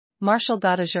Martial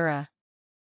God Asura.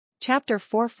 Chapter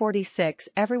 446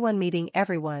 Everyone meeting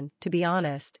everyone. To be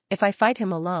honest, if I fight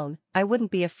him alone, I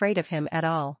wouldn't be afraid of him at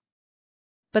all.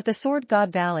 But the Sword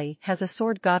God Valley has a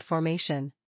Sword God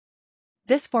formation.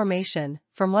 This formation,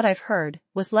 from what I've heard,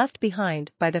 was left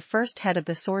behind by the first head of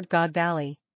the Sword God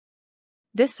Valley.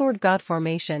 This Sword God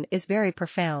formation is very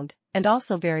profound, and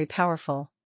also very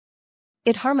powerful.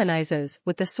 It harmonizes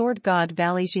with the Sword God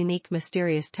Valley's unique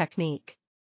mysterious technique.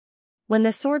 When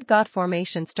the Sword God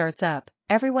formation starts up,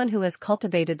 everyone who has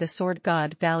cultivated the Sword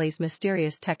God Valley's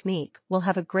mysterious technique will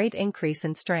have a great increase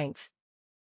in strength.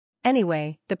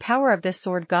 Anyway, the power of this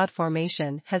Sword God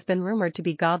formation has been rumored to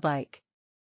be godlike.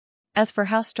 As for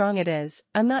how strong it is,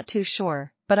 I'm not too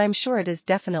sure, but I'm sure it is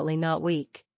definitely not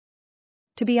weak.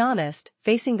 To be honest,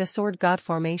 facing the Sword God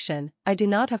formation, I do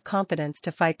not have confidence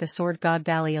to fight the Sword God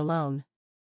Valley alone.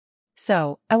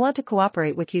 So, I want to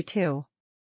cooperate with you too.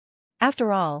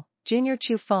 After all, Junior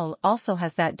Chu Feng also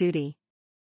has that duty.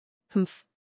 Humph.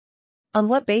 On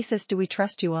what basis do we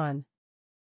trust you on?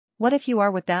 What if you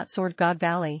are with that Sword God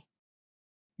Valley?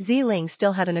 Jieling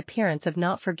still had an appearance of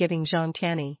not forgiving Zhang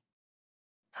Tianyi.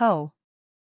 Ho!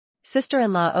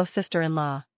 Sister-in-law, oh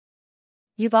sister-in-law.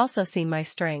 You've also seen my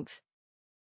strength.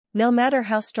 No matter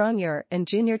how strong your and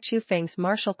Junior Chu Feng's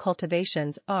martial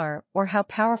cultivations are, or how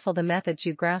powerful the methods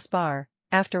you grasp are,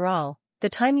 after all, the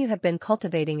time you have been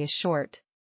cultivating is short.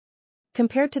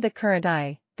 Compared to the current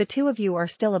the two of you are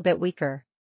still a bit weaker.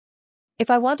 If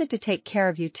I wanted to take care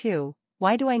of you too,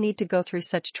 why do I need to go through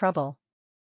such trouble?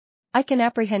 I can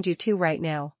apprehend you too right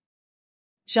now.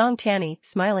 Zhang Tianyi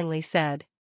smilingly said.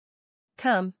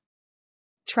 Come.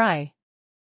 Try.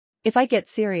 If I get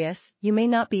serious, you may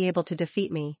not be able to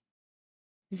defeat me.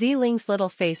 Zieling's little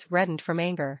face reddened from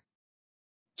anger.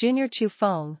 Junior Chu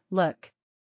Feng, look.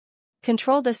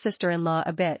 Control the sister-in-law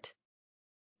a bit.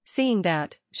 Seeing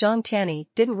that, Zhang Tianyi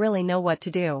didn't really know what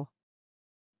to do.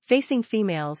 Facing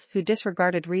females who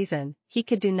disregarded reason, he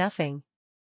could do nothing.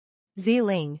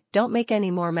 Jieling, don't make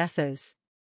any more messes.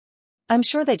 I'm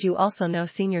sure that you also know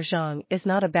Senior Zhang is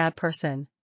not a bad person.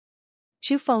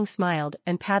 Chu Feng smiled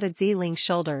and patted Zieling's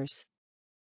shoulders.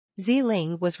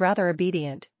 Jieling was rather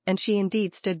obedient, and she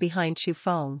indeed stood behind Chu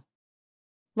Feng.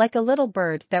 Like a little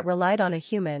bird that relied on a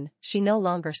human, she no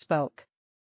longer spoke.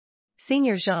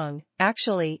 Senior Zhang,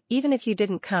 actually, even if you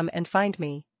didn't come and find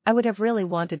me, I would have really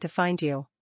wanted to find you.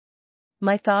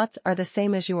 My thoughts are the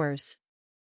same as yours.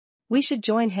 We should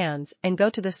join hands and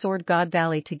go to the Sword God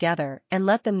Valley together and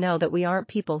let them know that we aren't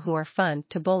people who are fun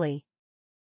to bully.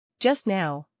 Just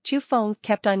now, Chu Feng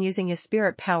kept on using his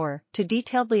spirit power to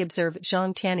detailedly observe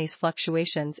Zhang Tianyi's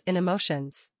fluctuations in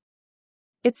emotions.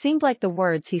 It seemed like the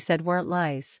words he said weren't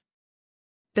lies.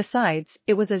 Besides,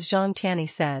 it was as Zhang Tianyi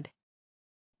said.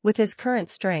 With his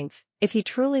current strength, if he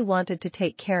truly wanted to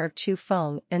take care of Chu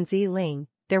Feng and Jieling,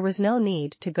 there was no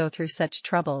need to go through such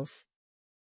troubles.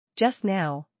 Just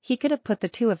now, he could have put the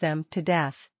two of them to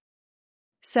death.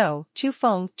 So, Chu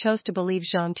Feng chose to believe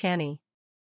Zhang Tianyi.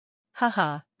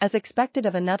 Haha, as expected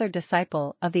of another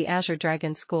disciple of the Azure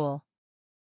Dragon School.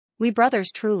 We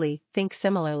brothers truly think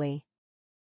similarly.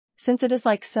 Since it is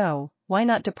like so, why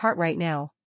not depart right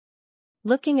now?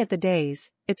 Looking at the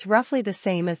days, it's roughly the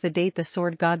same as the date the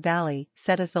Sword God Valley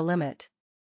set as the limit.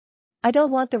 I don't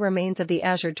want the remains of the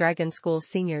Azure Dragon School's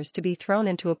seniors to be thrown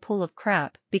into a pool of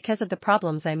crap because of the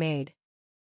problems I made.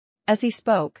 As he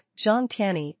spoke, Zhang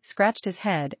Tianyi scratched his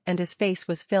head and his face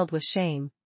was filled with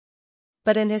shame.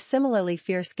 But in his similarly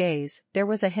fierce gaze, there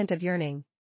was a hint of yearning.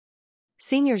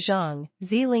 Senior Zhang,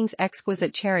 Jieling's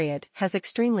exquisite chariot has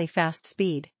extremely fast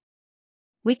speed.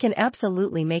 We can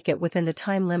absolutely make it within the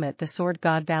time limit the Sword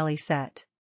God Valley set.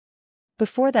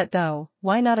 Before that though,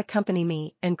 why not accompany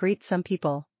me and greet some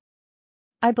people?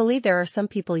 I believe there are some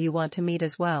people you want to meet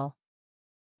as well.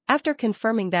 After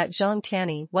confirming that Zhang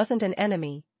Tianyi wasn't an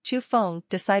enemy, Chu Feng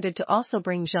decided to also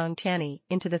bring Zhang Tianyi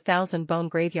into the Thousand Bone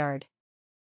Graveyard.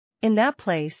 In that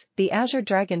place, the Azure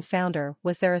Dragon founder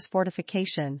was there as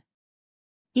fortification.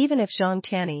 Even if Zhang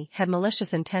Tianyi had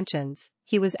malicious intentions,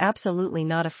 he was absolutely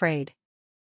not afraid.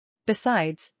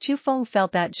 Besides, Chu Feng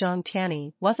felt that Zhang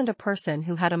Tianyi wasn't a person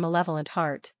who had a malevolent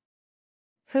heart.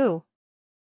 Who?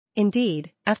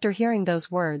 Indeed, after hearing those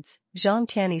words, Zhang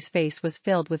Tianyi's face was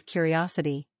filled with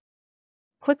curiosity.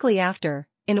 Quickly after,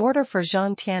 in order for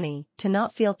Zhang Tianyi to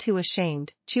not feel too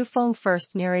ashamed, Chu Feng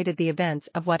first narrated the events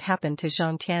of what happened to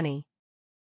Zhang Tianyi.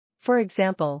 For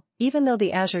example, even though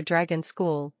the Azure Dragon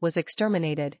School was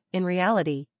exterminated, in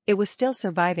reality, it was still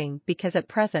surviving because at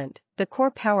present, the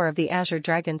core power of the Azure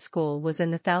Dragon School was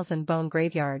in the Thousand Bone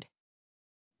Graveyard.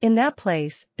 In that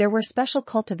place, there were special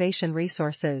cultivation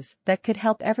resources that could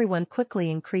help everyone quickly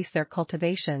increase their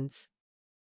cultivations.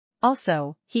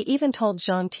 Also, he even told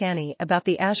Zhang Tianyi about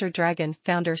the Azure Dragon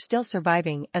founder still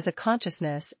surviving as a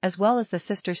consciousness as well as the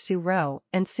sisters Su Ro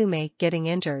and Su Mei getting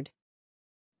injured.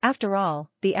 After all,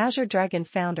 the Azure Dragon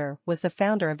founder was the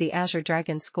founder of the Azure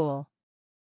Dragon School.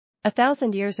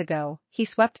 1,000 years ago, he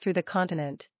swept through the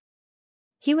continent.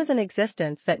 He was an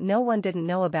existence that no one didn't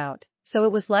know about, so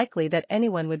it was likely that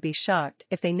anyone would be shocked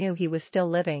if they knew he was still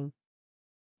living.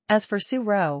 As for Su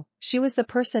Ro, she was the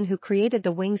person who created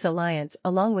the Wings Alliance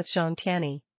along with Zhang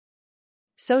Tianyi.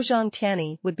 So Zhang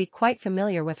Tianyi would be quite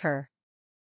familiar with her.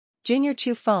 Junior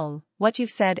Chu Feng, what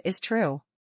you've said is true.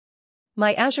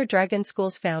 My Azure Dragon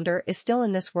School's founder is still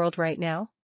in this world right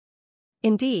now?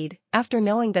 Indeed, after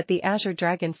knowing that the Azure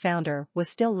Dragon founder was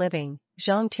still living,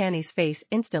 Zhang Tianyi's face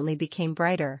instantly became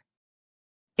brighter.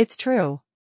 It's true.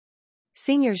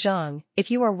 Senior Zhang,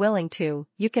 if you are willing to,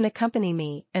 you can accompany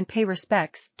me and pay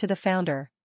respects to the founder.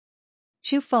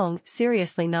 Chu Feng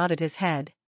seriously nodded his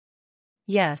head.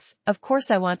 Yes, of course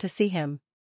I want to see him.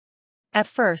 At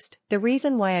first, the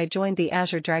reason why I joined the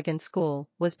Azure Dragon School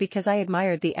was because I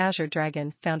admired the Azure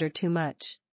Dragon founder too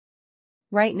much.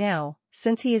 Right now,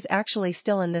 since he is actually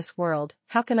still in this world,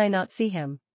 how can I not see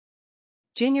him?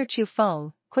 Junior Chu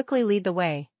Feng, quickly lead the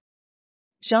way.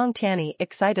 Zhang Tianyi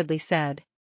excitedly said.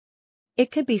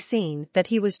 It could be seen that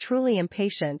he was truly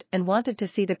impatient and wanted to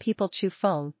see the people Chu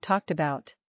Feng talked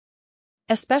about.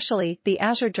 Especially the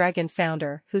Azure Dragon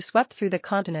founder who swept through the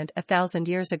continent 1,000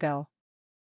 years ago.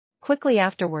 Quickly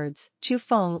afterwards, Chu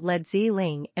Feng led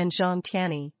Jieling and Zhang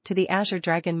Tianyi to the Azure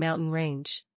Dragon mountain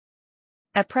range.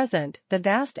 At present, the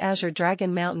vast Azure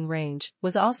Dragon mountain range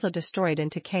was also destroyed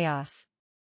into chaos.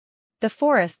 The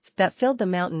forests that filled the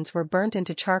mountains were burnt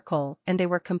into charcoal and they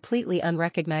were completely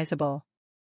unrecognizable.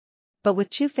 But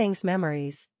with Chu Feng's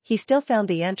memories, he still found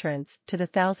the entrance to the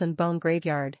Thousand Bone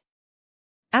Graveyard.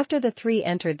 After the three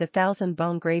entered the Thousand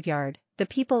Bone Graveyard, the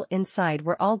people inside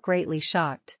were all greatly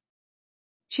shocked.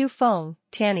 Chu Feng,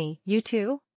 Tianyi, you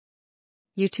two?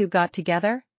 You two got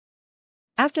together?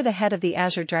 After the head of the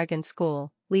Azure Dragon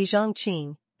School, Li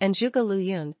Zhongqing, and Zhuge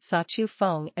Luyun saw Chu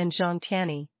Feng and Zhang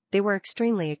Tianyi, they were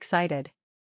extremely excited.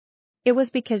 It was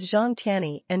because Zhang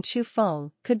Tianyi and Chu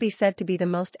Feng could be said to be the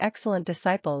most excellent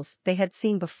disciples they had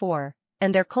seen before,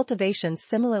 and their cultivations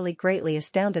similarly greatly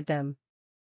astounded them.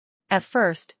 At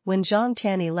first, when Zhang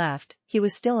Tianyi left, he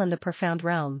was still in the profound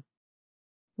realm.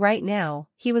 Right now,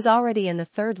 he was already in the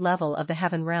third level of the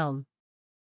heaven realm.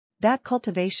 That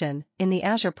cultivation, in the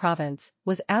Azure province,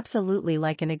 was absolutely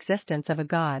like an existence of a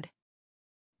god.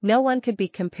 No one could be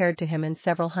compared to him in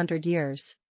several hundred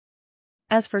years.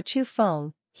 As for Chu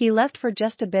Feng, he left for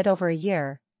just a bit over a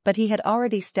year, but he had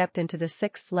already stepped into the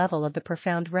sixth level of the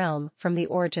profound realm from the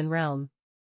origin realm.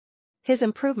 His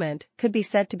improvement could be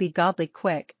said to be godly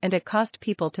quick and it caused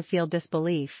people to feel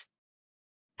disbelief.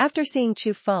 After seeing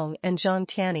Chu Feng and Zhang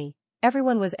Tianyi,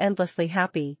 everyone was endlessly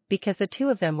happy because the two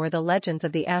of them were the legends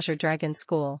of the Azure Dragon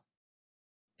School.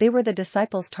 They were the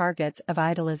disciples' targets of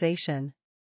idolization.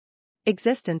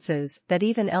 Existences that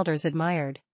even elders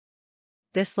admired.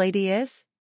 This lady is?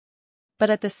 But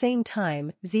at the same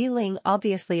time, Jieling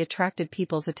obviously attracted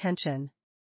people's attention.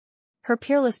 Her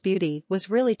peerless beauty was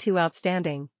really too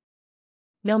outstanding.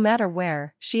 No matter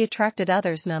where, she attracted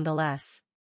others nonetheless.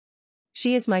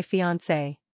 She is my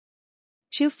fiancée.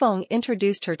 Chu Feng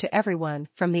introduced her to everyone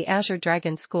from the Azure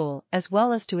Dragon School as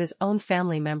well as to his own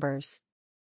family members.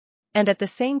 And at the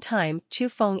same time Chu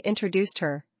Feng introduced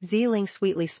her, Jieling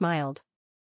sweetly smiled.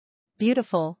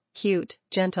 Beautiful, cute,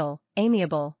 gentle,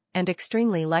 amiable, and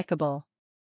extremely likable.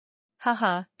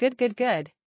 Haha,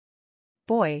 good.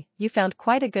 Boy, you found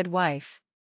quite a good wife.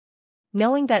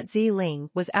 Knowing that Jieling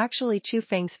was actually Chu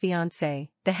Feng's fiancée,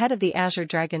 the head of the Azure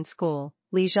Dragon School,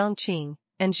 Li Zhongqing,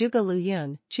 and Zhuge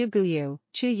Luyun, Chu Guyu,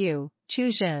 Chu Yu,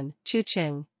 Chu Jin, Chu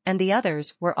Qing, and the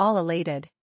others were all elated.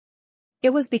 It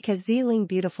was because Jieling's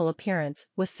beautiful appearance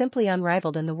was simply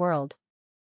unrivaled in the world.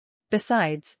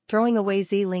 Besides, throwing away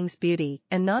Jieling's beauty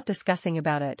and not discussing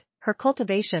about it, her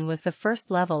cultivation was the first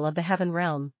level of the heaven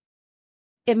realm.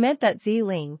 It meant that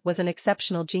Jieling was an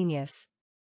exceptional genius.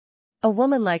 A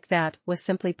woman like that was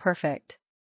simply perfect.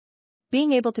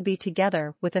 Being able to be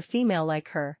together with a female like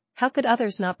her, how could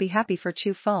others not be happy for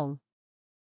Chu Feng?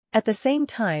 At the same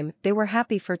time they were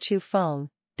happy for Chu Feng,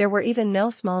 there were even no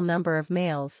small number of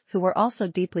males who were also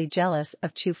deeply jealous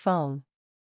of Chu Feng.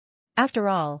 After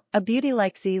all, a beauty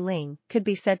like Jieling could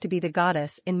be said to be the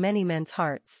goddess in many men's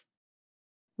hearts.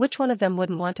 Which one of them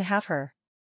wouldn't want to have her?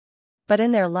 But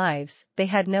in their lives, they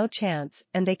had no chance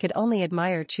and they could only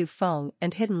admire Chu Feng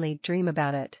and hiddenly dream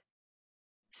about it.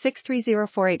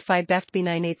 630485 BEFT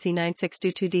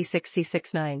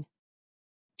B98C9622D6C69.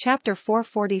 Chapter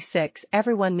 446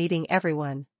 Everyone Meeting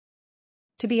Everyone.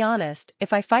 To be honest,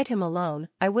 if I fight him alone,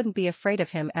 I wouldn't be afraid of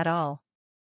him at all.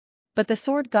 But the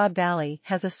Sword God Valley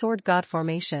has a Sword God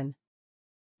formation.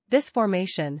 This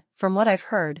formation, from what I've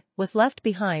heard, was left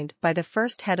behind by the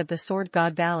first head of the Sword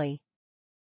God Valley.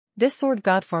 This Sword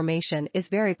God formation is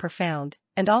very profound,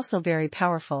 and also very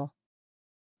powerful.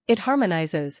 It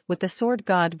harmonizes with the Sword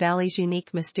God Valley's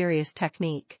unique mysterious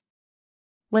technique.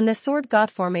 When the Sword God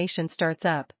formation starts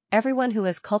up, everyone who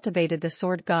has cultivated the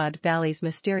Sword God Valley's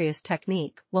mysterious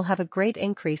technique will have a great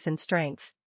increase in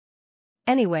strength.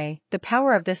 Anyway, the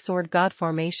power of this Sword God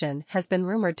formation has been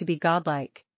rumored to be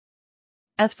godlike.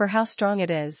 As for how strong it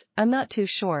is, I'm not too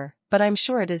sure, but I'm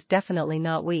sure it is definitely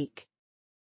not weak.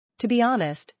 To be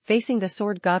honest, facing the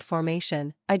Sword God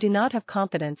formation, I do not have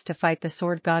confidence to fight the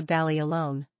Sword God Valley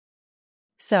alone.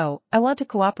 So, I want to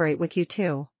cooperate with you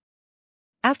too.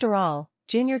 After all,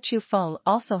 Junior Chu Feng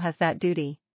also has that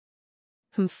duty.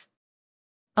 Humph.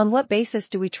 On what basis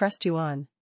do we trust you on?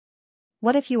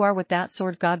 What if you are with that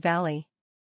Sword God Valley?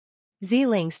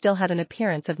 Jieling still had an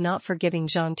appearance of not forgiving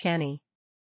Zhang Tianyi.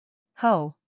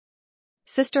 Ho!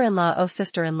 Sister-in-law, oh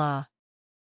sister-in-law.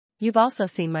 You've also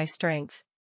seen my strength.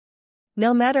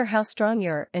 No matter how strong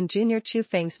your and Junior Chu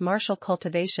Feng's martial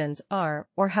cultivations are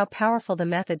or how powerful the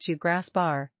methods you grasp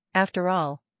are, after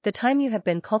all, the time you have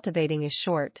been cultivating is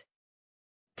short.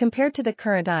 Compared to the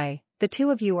current the two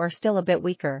of you are still a bit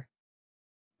weaker.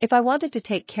 If I wanted to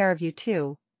take care of you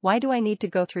too, why do I need to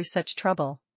go through such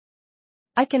trouble?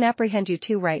 I can apprehend you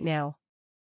too right now.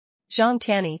 Zhang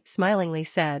Tianyi smilingly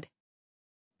said.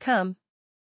 Come.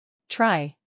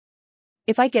 Try.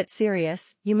 If I get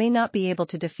serious, you may not be able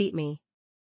to defeat me.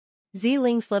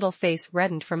 Zieling's little face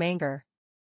reddened from anger.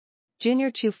 Junior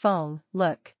Chu Feng,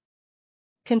 look.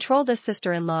 Control this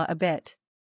sister-in-law a bit.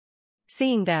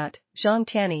 Seeing that, Zhang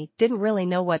Tianyi didn't really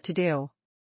know what to do.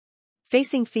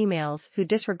 Facing females who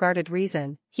disregarded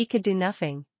reason, he could do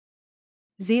nothing.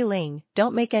 Jieling,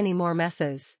 don't make any more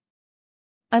messes.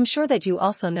 I'm sure that you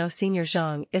also know Senior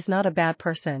Zhang is not a bad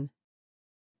person.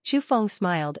 Chu Feng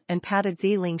smiled and patted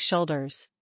Zieling's shoulders.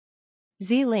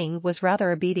 Jieling was rather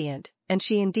obedient, and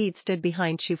she indeed stood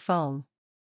behind Chu Feng.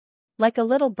 Like a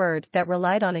little bird that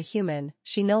relied on a human,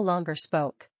 she no longer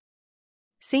spoke.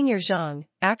 Senior Zhang,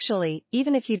 actually,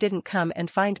 even if you didn't come and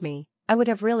find me, I would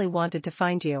have really wanted to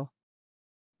find you.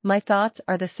 My thoughts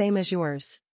are the same as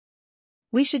yours.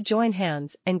 We should join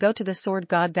hands and go to the Sword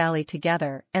God Valley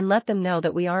together and let them know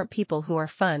that we aren't people who are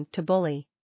fun to bully.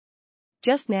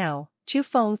 Just now, Chu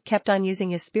Feng kept on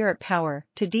using his spirit power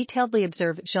to detailedly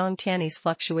observe Zhang Tianyi's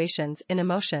fluctuations in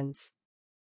emotions.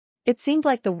 It seemed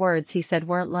like the words he said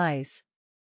weren't lies.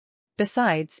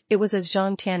 Besides, it was as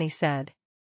Zhang Tianyi said.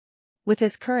 With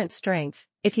his current strength,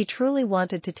 if he truly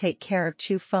wanted to take care of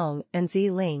Chu Feng and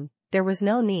Jieling, there was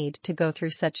no need to go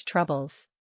through such troubles.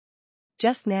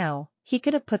 Just now, he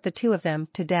could have put the two of them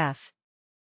to death.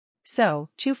 So,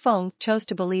 Chu Feng chose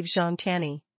to believe Zhang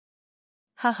Tianyi.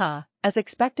 Haha, as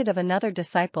expected of another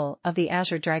disciple of the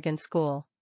Azure Dragon School.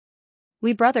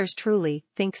 We brothers truly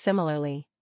think similarly.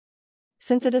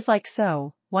 Since it is like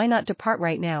so, why not depart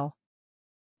right now?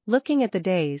 Looking at the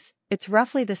days, it's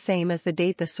roughly the same as the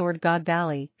date the Sword God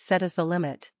Valley set as the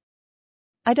limit.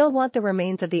 I don't want the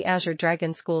remains of the Azure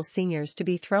Dragon School's seniors to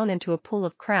be thrown into a pool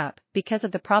of crap because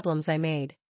of the problems I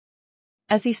made.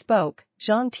 As he spoke,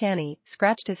 Zhang Tianyi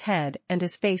scratched his head and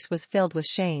his face was filled with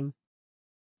shame.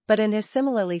 But in his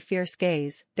similarly fierce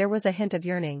gaze, there was a hint of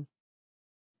yearning.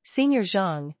 Senior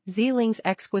Zhang, Zieling's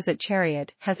exquisite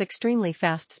chariot has extremely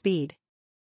fast speed.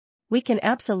 We can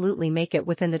absolutely make it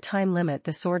within the time limit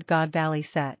the Sword God Valley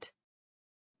set.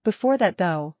 Before that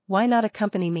though, why not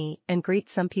accompany me and greet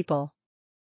some people?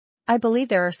 I believe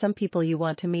there are some people you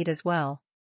want to meet as well.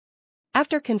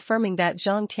 After confirming that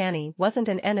Zhang Tianyi wasn't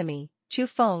an enemy, Chu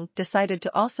Feng decided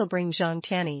to also bring Zhang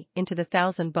Tianyi into the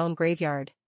Thousand Bone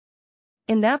Graveyard.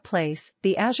 In that place,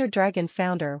 the Azure Dragon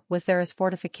founder was there as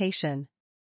fortification.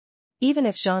 Even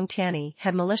if Zhang Tianyi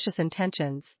had malicious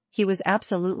intentions, he was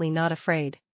absolutely not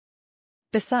afraid.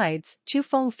 Besides, Chu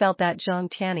Feng felt that Zhang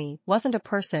Tianyi wasn't a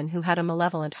person who had a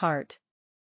malevolent heart.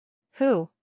 Who?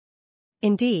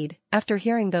 Indeed, after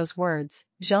hearing those words,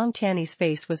 Zhang Tianyi's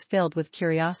face was filled with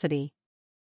curiosity.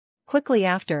 Quickly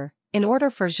after, in order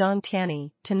for Zhang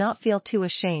Tianyi to not feel too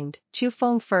ashamed, Chu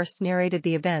Feng first narrated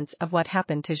the events of what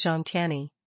happened to Zhang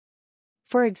Tianyi.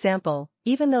 For example,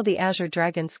 even though the Azure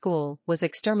Dragon School was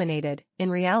exterminated, in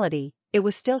reality, it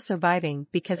was still surviving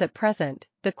because at present,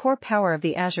 the core power of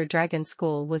the Azure Dragon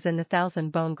School was in the Thousand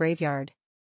Bone Graveyard.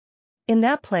 In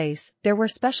that place, there were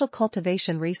special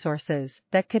cultivation resources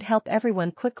that could help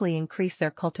everyone quickly increase their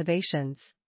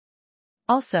cultivations.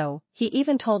 Also, he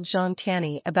even told Zhang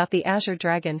Tianyi about the Azure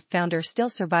Dragon founder still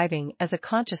surviving as a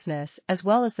consciousness as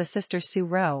well as the sisters Su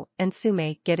Ro and Su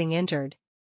Mei getting injured.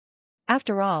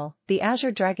 After all, the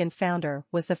Azure Dragon founder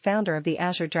was the founder of the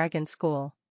Azure Dragon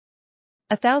School.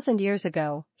 1,000 years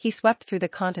ago, he swept through the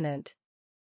continent.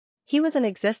 He was an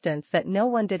existence that no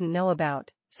one didn't know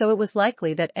about, so it was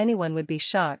likely that anyone would be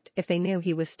shocked if they knew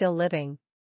he was still living.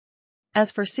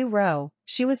 As for Su Ro,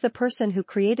 she was the person who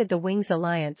created the Wings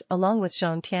Alliance along with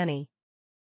Zhang Tianyi.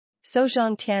 So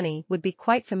Zhang Tianyi would be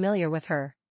quite familiar with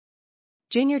her.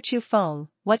 Junior Chu Feng,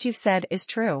 what you've said is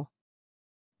true.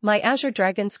 My Azure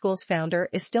Dragon School's founder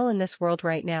is still in this world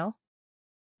right now?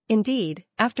 Indeed,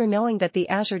 after knowing that the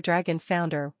Azure Dragon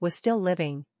founder was still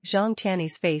living, Zhang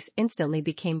Tianyi's face instantly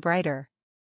became brighter.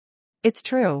 It's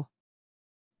true.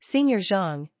 Senior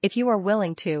Zhang, if you are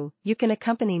willing to, you can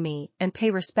accompany me and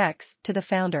pay respects to the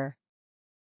founder.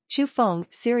 Chu Feng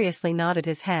seriously nodded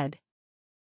his head.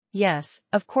 Yes,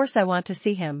 of course I want to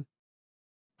see him.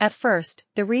 At first,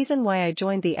 the reason why I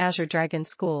joined the Azure Dragon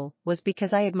School was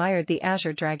because I admired the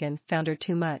Azure Dragon founder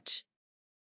too much.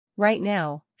 Right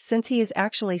now, since he is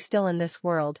actually still in this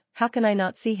world, how can I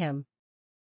not see him?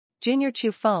 Junior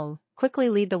Chu Feng, quickly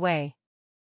lead the way.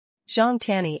 Zhang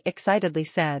Tianyi excitedly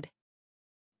said.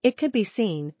 It could be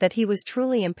seen that he was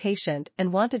truly impatient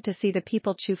and wanted to see the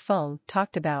people Chu Feng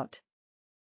talked about.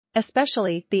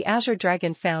 Especially the Azure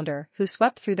Dragon founder who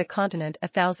swept through the continent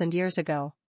 1,000 years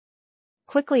ago.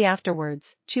 Quickly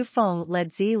afterwards, Chu Feng led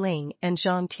Jieling and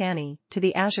Zhang Tianyi to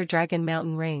the Azure Dragon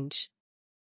mountain range.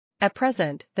 At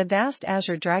present, the vast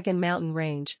Azure Dragon mountain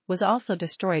range was also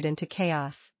destroyed into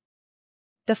chaos.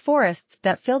 The forests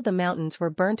that filled the mountains were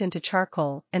burnt into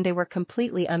charcoal and they were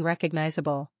completely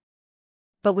unrecognizable.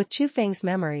 But with Chu Feng's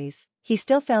memories, he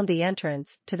still found the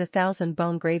entrance to the Thousand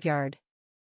Bone Graveyard.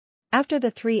 After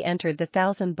the three entered the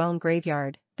Thousand Bone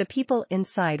Graveyard, the people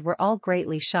inside were all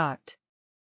greatly shocked.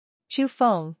 Chu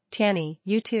Feng, Tianyi,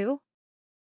 you two?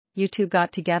 You two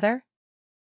got together?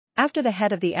 After the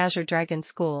head of the Azure Dragon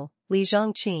School, Li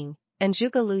Zhongqing, and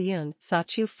Zhuge Luyun saw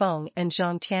Chu Feng and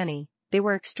Zhang Tianyi, they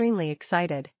were extremely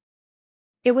excited.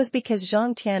 It was because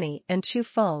Zhang Tianyi and Chu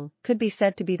Feng could be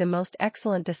said to be the most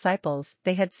excellent disciples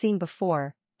they had seen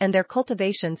before, and their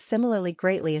cultivation similarly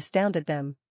greatly astounded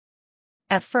them.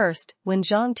 At first, when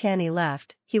Zhang Tianyi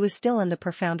left, he was still in the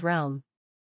profound realm.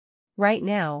 Right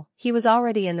now, he was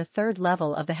already in the third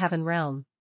level of the heaven realm.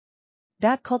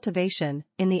 That cultivation,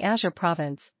 in the Azure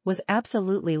province, was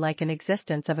absolutely like an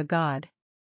existence of a god.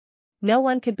 No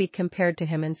one could be compared to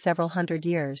him in several hundred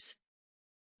years.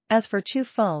 As for Chu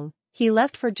Feng, he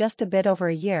left for just a bit over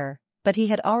a year, but he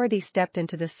had already stepped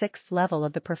into the sixth level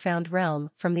of the profound realm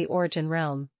from the origin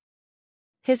realm.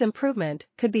 His improvement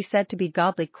could be said to be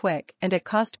godly quick and it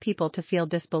caused people to feel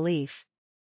disbelief.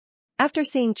 After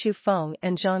seeing Chu Feng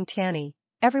and Zhang Tianyi,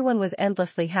 everyone was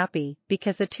endlessly happy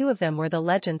because the two of them were the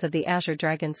legends of the Azure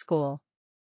Dragon School.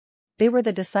 They were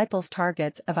the disciples'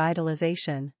 targets of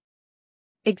idolization.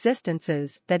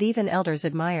 Existences that even elders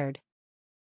admired.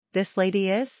 This lady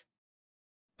is?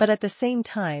 But at the same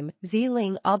time,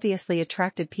 Jieling obviously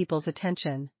attracted people's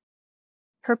attention.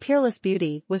 Her peerless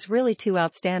beauty was really too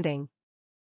outstanding.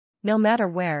 No matter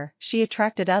where, she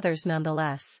attracted others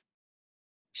nonetheless.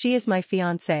 She is my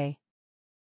fiancée.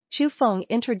 Chu Feng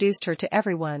introduced her to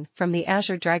everyone from the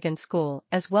Azure Dragon School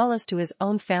as well as to his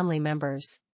own family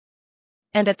members.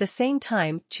 And at the same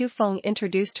time Chu Feng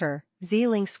introduced her,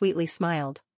 Jieling sweetly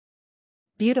smiled.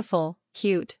 Beautiful,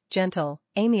 cute, gentle,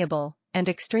 amiable, and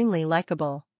extremely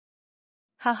likable.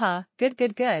 Haha,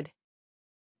 good.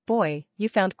 Boy, you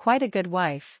found quite a good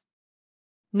wife.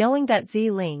 Knowing that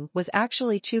Jieling was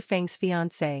actually Chu Feng's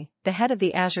fiancée, the head of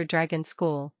the Azure Dragon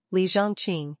School, Li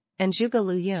Zhongqing, and Zhuge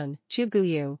Luyun, Chu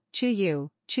Guyu, Chu Yu,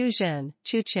 Chu Zhen,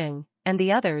 Chu Qing, and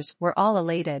the others were all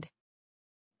elated.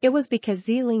 It was because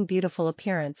Jieling's beautiful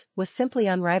appearance was simply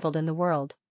unrivaled in the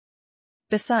world.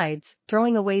 Besides,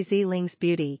 throwing away Jieling's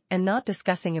beauty and not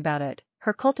discussing about it,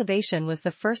 her cultivation was the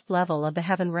first level of the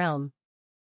heaven realm.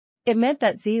 It meant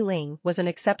that Jieling was an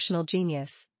exceptional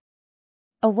genius.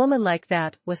 A woman like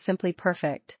that was simply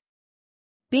perfect.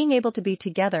 Being able to be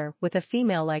together with a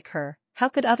female like her, how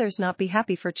could others not be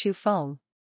happy for Chu Feng?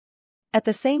 At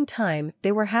the same time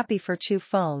they were happy for Chu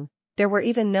Feng, there were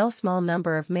even no small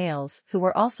number of males who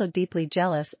were also deeply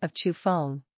jealous of Chu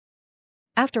Feng.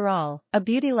 After all, a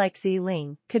beauty like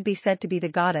Jieling could be said to be the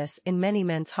goddess in many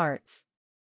men's hearts.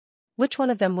 Which one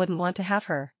of them wouldn't want to have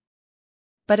her?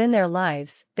 But in their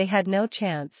lives, they had no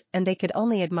chance and they could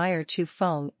only admire Chu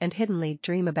Feng and hiddenly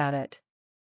dream about it.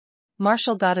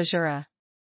 Martial God Asura.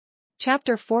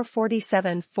 Chapter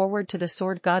 447 Forward to the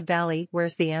Sword God Valley.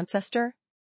 Where's the ancestor?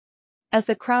 As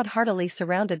the crowd heartily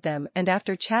surrounded them and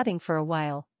after chatting for a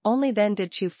while, only then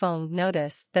did Chu Feng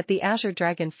notice that the Azure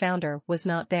Dragon founder was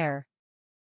not there.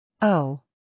 Oh.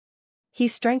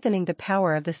 He's strengthening the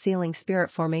power of the sealing spirit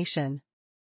formation.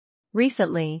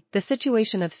 Recently, the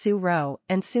situation of Su Ro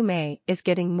and Su Mei is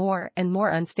getting more and more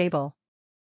unstable.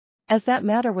 As that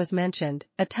matter was mentioned,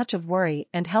 a touch of worry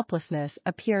and helplessness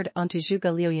appeared onto Zhuge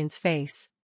Liuyan's face.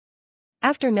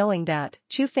 After knowing that,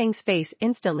 Chu Feng's face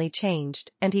instantly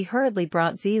changed and he hurriedly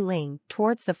brought Jieling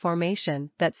towards the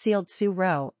formation that sealed Su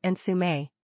Ro and Su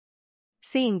Mei.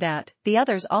 Seeing that, the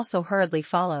others also hurriedly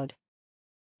followed.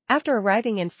 After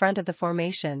arriving in front of the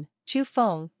formation, Chu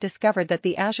Feng discovered that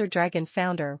the Azure Dragon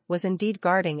founder was indeed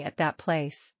guarding at that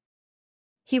place.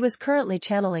 He was currently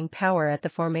channeling power at the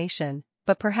formation,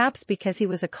 but perhaps because he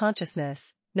was a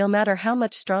consciousness, no matter how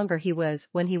much stronger he was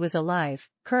when he was alive,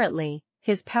 currently,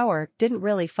 his power didn't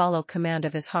really follow command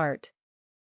of his heart.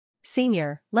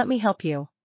 "Senior, let me help you."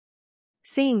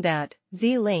 Seeing that,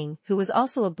 Jieling, who was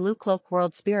also a Blue Cloak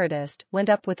World Spiritist, went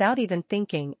up without even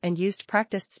thinking and used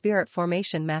practiced spirit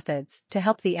formation methods to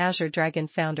help the Azure Dragon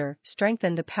founder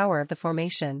strengthen the power of the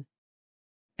formation.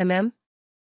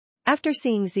 After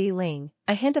seeing Jieling,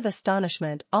 a hint of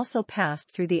astonishment also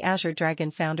passed through the Azure Dragon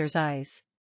founder's eyes.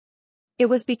 It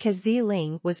was because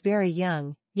Jieling was very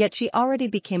young, yet she already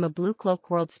became a Blue Cloak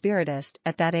World Spiritist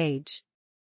at that age.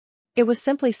 It was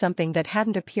simply something that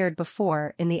hadn't appeared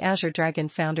before in the Azure Dragon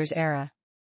founder's era.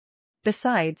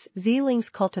 Besides, Jieling's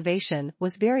cultivation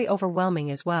was very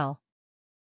overwhelming as well.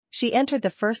 She entered the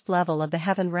first level of the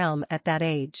Heaven Realm at that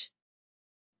age.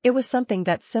 It was something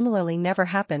that similarly never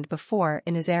happened before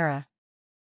in his era.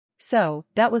 So,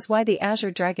 that was why the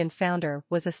Azure Dragon founder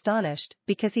was astonished,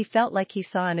 because he felt like he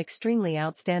saw an extremely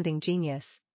outstanding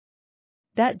genius.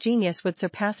 That genius would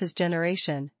surpass his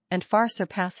generation, and far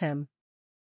surpass him.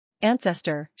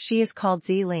 "Ancestor, she is called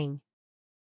Jieling.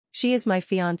 She is my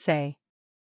fiancée."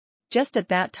 Just at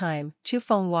that time, Chu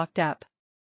Feng walked up.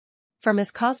 From his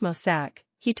cosmos sack,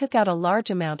 he took out a large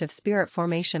amount of spirit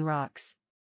formation rocks.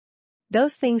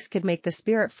 Those things could make the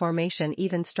spirit formation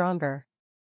even stronger.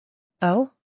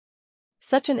 "Oh?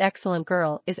 Such an excellent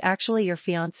girl is actually your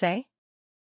fiancée?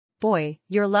 Boy,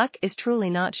 your luck is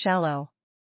truly not shallow.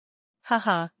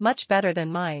 Haha, much better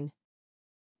than mine."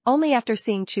 Only after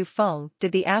seeing Chu Feng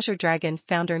did the Azure Dragon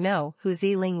founder know who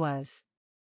Jieling was.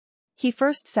 He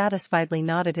first satisfiedly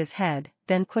nodded his head,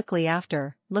 then quickly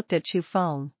after, looked at Chu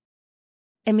Feng.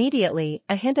 Immediately,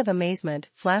 a hint of amazement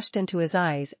flashed into his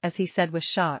eyes as he said with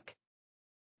shock.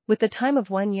 "With the time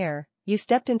of 1 year, you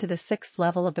stepped into the 6th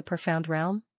level of the profound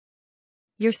realm?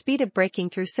 Your speed of breaking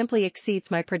through simply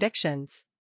exceeds my predictions."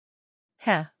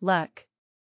 "Heh, luck."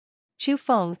 Chu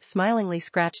Feng smilingly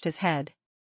scratched his head.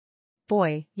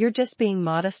 "Boy, you're just being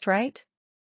modest, right?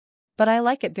 But I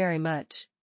like it very much.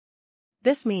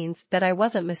 This means that I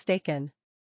wasn't mistaken."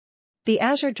 The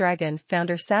Azure Dragon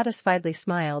founder satisfiedly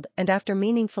smiled and after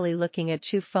meaningfully looking at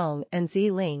Chu Feng and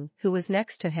Jieling, who was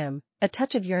next to him, a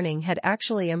touch of yearning had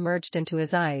actually emerged into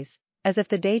his eyes, as if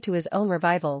the day to his own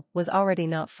revival was already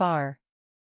not far.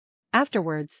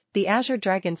 Afterwards, the Azure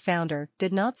Dragon founder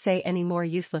did not say any more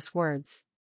useless words.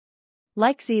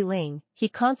 Like Jieling, he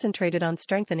concentrated on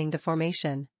strengthening the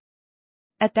formation.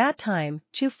 At that time,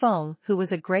 Chu Feng, who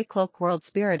was a Grey Cloak World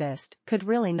Spiritist, could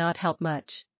really not help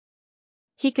much.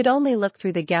 He could only look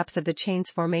through the gaps of the chain's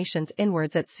formations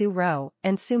inwards at Su Ro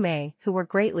and Su Mei, who were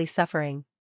greatly suffering.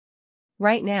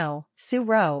 Right now, Su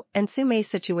Ro and Su Mei's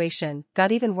situation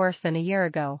got even worse than a year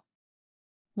ago.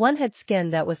 One had skin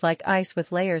that was like ice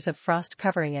with layers of frost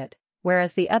covering it,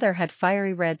 whereas the other had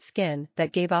fiery red skin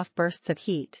that gave off bursts of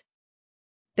heat.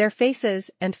 Their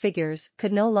faces and figures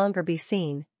could no longer be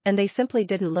seen, and they simply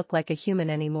didn't look like a human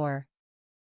anymore.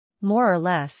 More or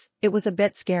less, it was a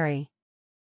bit scary.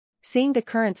 Seeing the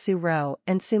current Su Ro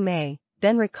and Su Mei,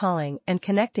 then recalling and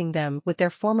connecting them with their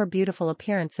former beautiful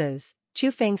appearances,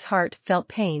 Chu Feng's heart felt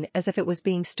pain as if it was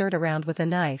being stirred around with a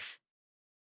knife.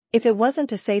 If it wasn't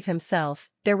to save himself,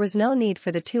 there was no need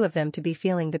for the two of them to be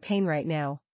feeling the pain right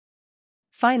now.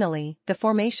 Finally, the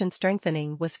formation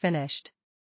strengthening was finished.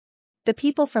 The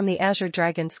people from the Azure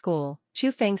Dragon School,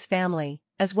 Chu Feng's family,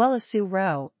 as well as Su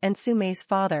Ro and Su Mei's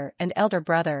father and elder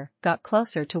brother, got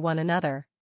closer to one another.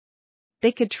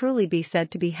 They could truly be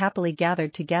said to be happily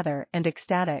gathered together and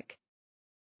ecstatic.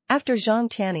 After Zhang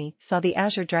Tianyi saw the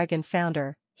Azure Dragon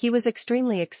founder, he was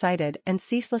extremely excited and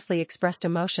ceaselessly expressed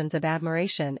emotions of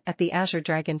admiration at the Azure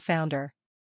Dragon founder.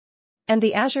 And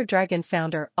the Azure Dragon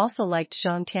founder also liked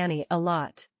Zhang Tianyi a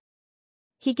lot.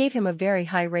 He gave him a very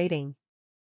high rating.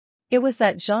 It was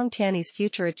that Zhang Tianyi's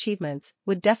future achievements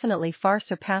would definitely far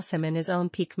surpass him in his own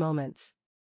peak moments.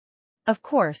 Of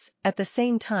course, at the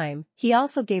same time, he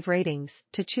also gave ratings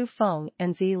to Chu Feng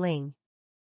and Jieling.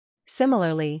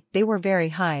 Similarly, they were very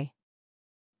high.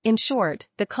 In short,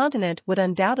 the continent would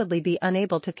undoubtedly be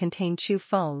unable to contain Chu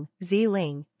Feng,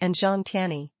 Jieling, and Zhang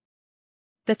Tianyi.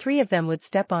 The three of them would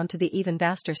step onto the even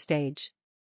vaster stage.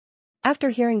 After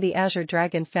hearing the Azure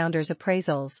Dragon founder's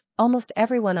appraisals, almost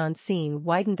everyone on scene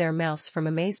widened their mouths from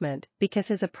amazement because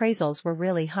his appraisals were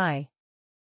really high.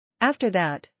 After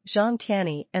that, Zhang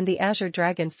Tianyi and the Azure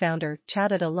Dragon founder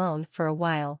chatted alone for a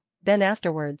while, then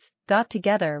afterwards, got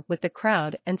together with the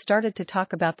crowd and started to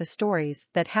talk about the stories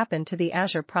that happened to the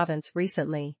Azure province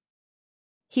recently.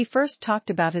 He first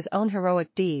talked about his own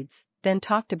heroic deeds, then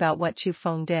talked about what Chu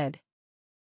Feng did.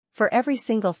 For every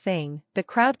single thing, the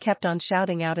crowd kept on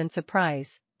shouting out in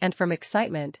surprise, and from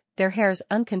excitement, their hairs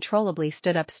uncontrollably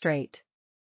stood up straight.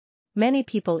 Many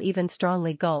people even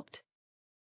strongly gulped.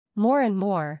 More and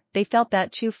more, they felt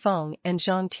that Chu Feng and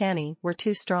Zhang Tianyi were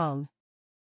too strong.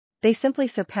 They simply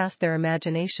surpassed their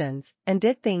imaginations, and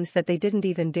did things that they didn't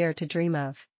even dare to dream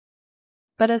of.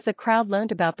 But as the crowd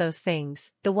learned about those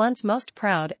things, the ones most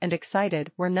proud and excited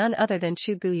were none other than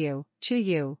Chu Guyu, Chu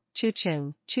Yu, Chu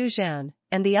Qing, Chu Zhan,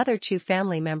 and the other Chu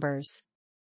family members.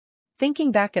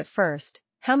 Thinking back at first,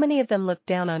 how many of them looked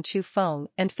down on Chu Feng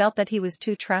and felt that he was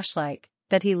too trash-like,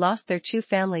 that he lost their Chu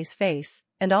family's face,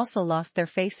 and also lost their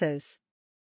faces.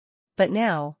 But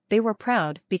now, they were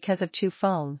proud because of Chu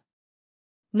Feng.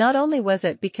 Not only was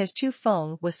it because Chu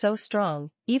Feng was so strong,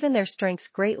 even their strengths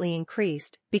greatly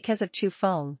increased because of Chu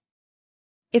Feng.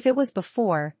 If it was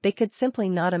before, they could simply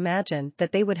not imagine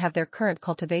that they would have their current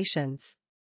cultivations.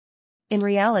 In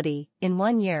reality, in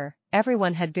 1 year,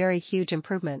 everyone had very huge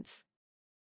improvements.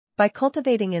 By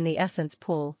cultivating in the essence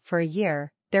pool for a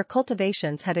year, their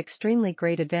cultivations had extremely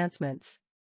great advancements.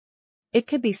 It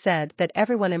could be said that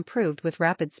everyone improved with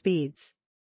rapid speeds.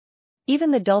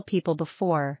 Even the dull people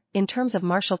before, in terms of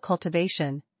martial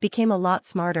cultivation, became a lot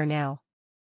smarter now.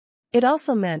 It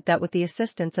also meant that with the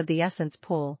assistance of the essence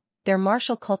pool, their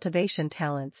martial cultivation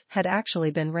talents had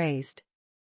actually been raised.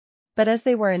 But as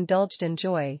they were indulged in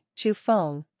joy, Chu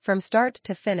Feng, from start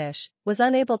to finish, was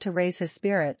unable to raise his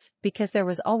spirits because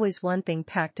there was always one thing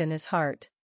packed in his heart.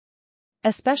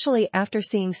 Especially after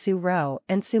seeing Su Rou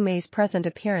and Su Mei's present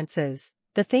appearances,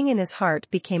 the thing in his heart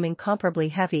became incomparably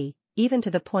heavy, even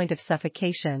to the point of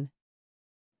suffocation.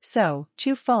 So,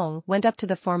 Chu Feng went up to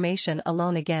the formation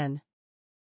alone again.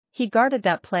 He guarded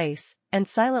that place, and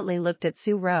silently looked at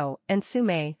Su Rou and Su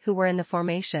Mei who were in the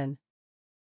formation.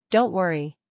 "Don't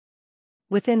worry.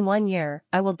 Within 1 year,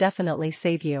 I will definitely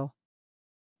save you.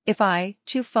 If I,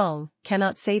 Chu Feng,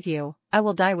 cannot save you, I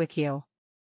will die with you."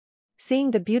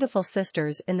 Seeing the beautiful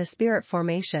sisters in the spirit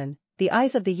formation, the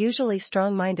eyes of the usually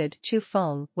strong-minded Chu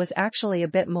Feng was actually a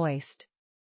bit moist.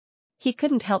 He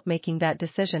couldn't help making that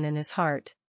decision in his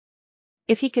heart.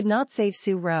 If he could not save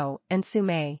Su Rou and Su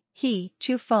Mei, he,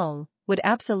 Chu Feng, would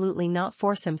absolutely not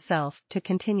force himself to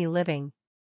continue living.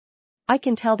 I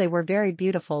can tell they were very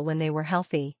beautiful when they were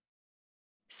healthy.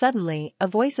 Suddenly, a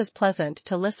voice as pleasant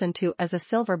to listen to as a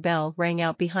silver bell rang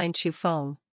out behind Chu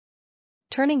Feng.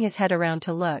 Turning his head around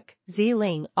to look,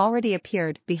 Jieling already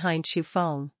appeared behind Chu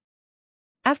Feng.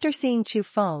 After seeing Chu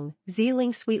Feng,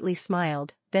 Jieling sweetly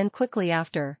smiled, then quickly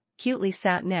after, cutely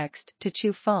sat next to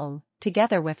Chu Feng,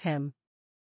 together with him.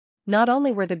 Not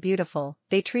only were they beautiful,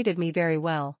 they treated me very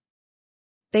well.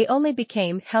 They only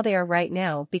became how they are right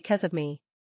now because of me.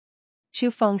 Chu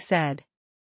Feng said.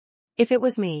 If it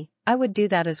was me, I would do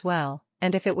that as well,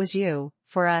 and if it was you,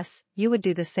 for us, you would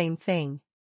do the same thing.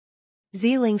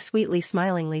 Jieling sweetly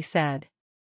smilingly said.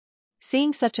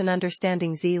 Seeing such an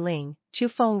understanding Jieling, Chu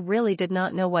Feng really did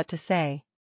not know what to say.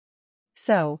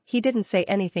 So, he didn't say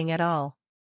anything at all.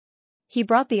 He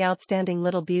brought the outstanding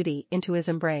little beauty into his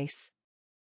embrace.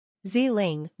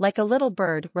 Jieling, like a little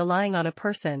bird relying on a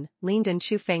person, leaned in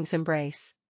Chu Feng's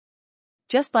embrace.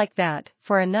 Just like that,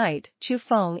 for a night, Chu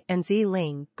Feng and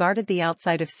Jieling guarded the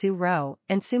outside of Su Rou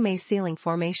and Su Mei's ceiling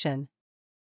formation.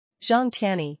 Zhang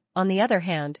Tianyi, on the other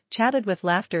hand, chatted with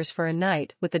laughters for a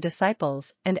night with the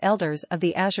disciples and elders of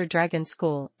the Azure Dragon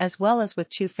School as well as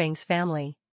with Chu Feng's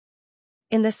family.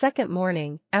 In the second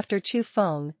morning, after Chu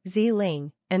Feng,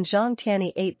 Jieling, and Zhang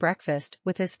Tianyi ate breakfast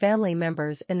with his family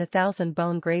members in the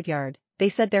Thousand-Bone Graveyard, they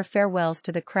said their farewells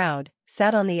to the crowd,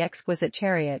 sat on the exquisite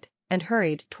chariot, and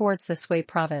hurried towards the Sui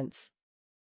province.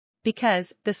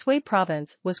 Because, the Sui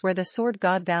province was where the Sword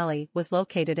God Valley was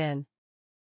located in.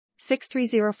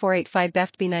 630485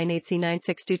 Beft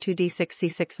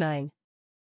B98C9622D6C69.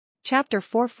 Chapter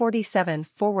 447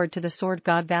 Forward to the Sword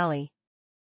God Valley.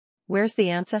 Where's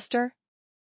the ancestor?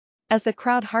 As the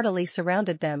crowd heartily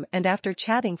surrounded them and after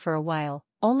chatting for a while,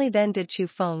 only then did Chu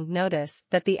Feng notice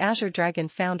that the Azure Dragon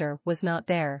founder was not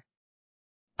there.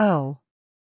 Oh.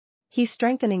 He's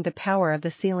strengthening the power of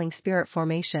the sealing spirit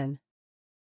formation.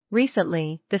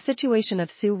 Recently, the situation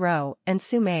of Su Rou and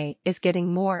Su Mei is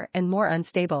getting more and more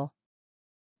unstable.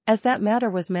 As that matter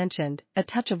was mentioned, a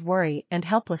touch of worry and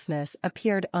helplessness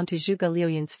appeared onto Zhuge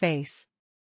Liuyan's face.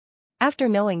 After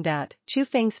knowing that, Chu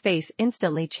Feng's face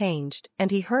instantly changed and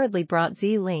he hurriedly brought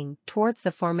Jieling towards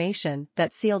the formation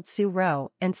that sealed Su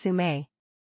Rou and Su Mei.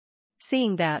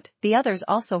 Seeing that, the others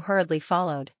also hurriedly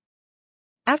followed.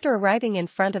 After arriving in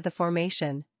front of the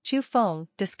formation, Chu Feng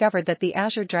discovered that the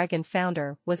Azure Dragon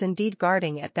founder was indeed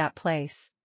guarding at that place.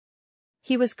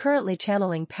 He was currently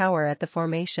channeling power at the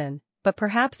formation, but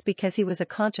perhaps because he was a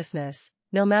consciousness,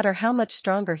 no matter how much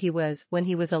stronger he was when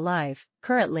he was alive,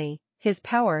 currently, his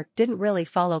power didn't really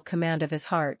follow command of his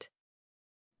heart.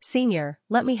 "Senior,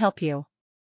 let me help you."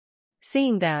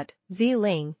 Seeing that,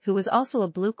 Jieling, who was also a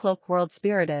Blue Cloak World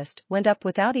Spiritist, went up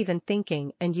without even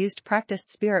thinking and used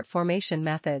practiced spirit formation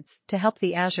methods to help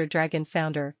the Azure Dragon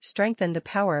founder strengthen the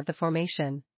power of the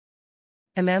formation.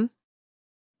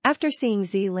 After seeing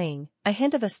Jieling, a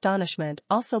hint of astonishment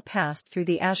also passed through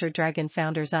the Azure Dragon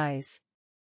founder's eyes.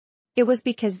 It was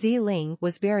because Jieling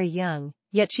was very young,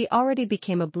 yet she already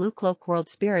became a Blue Cloak World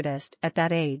Spiritist at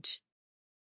that age.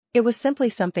 It was simply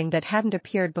something that hadn't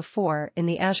appeared before in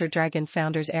the Azure Dragon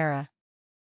founder's era.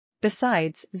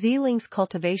 Besides, Jieling's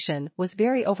cultivation was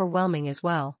very overwhelming as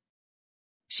well.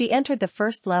 She entered the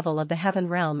first level of the Heaven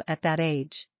Realm at that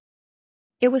age.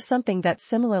 It was something that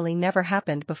similarly never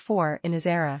happened before in his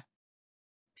era.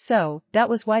 So, that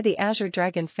was why the Azure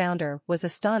Dragon founder was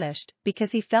astonished,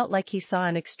 because he felt like he saw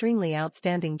an extremely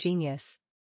outstanding genius.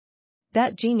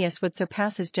 That genius would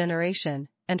surpass his generation,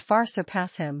 and far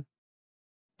surpass him.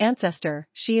 "Ancestor,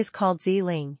 she is called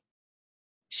Jieling.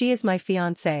 She is my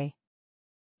fiancée."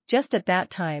 Just at that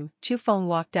time, Chu Feng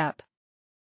walked up.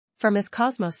 From his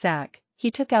cosmos sack, he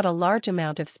took out a large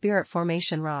amount of spirit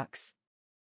formation rocks.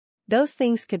 Those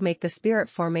things could make the spirit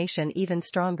formation even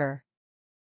stronger.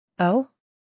 "Oh?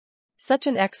 Such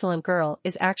an excellent girl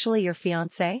is actually your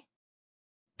fiancée?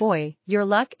 Boy, your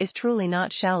luck is truly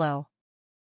not shallow.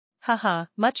 Haha,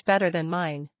 much better than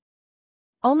mine."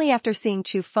 Only after seeing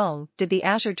Chu Feng did the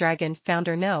Azure Dragon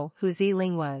founder know who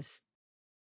Jieling was.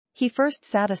 He first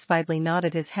satisfiedly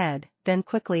nodded his head, then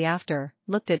quickly after,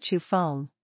 looked at Chu Feng.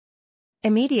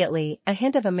 Immediately, a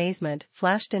hint of amazement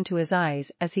flashed into his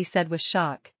eyes as he said with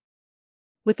shock.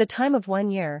 "With the time of 1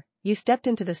 year, you stepped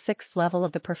into the 6th level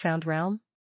of the profound realm?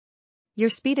 Your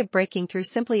speed of breaking through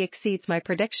simply exceeds my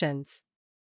predictions."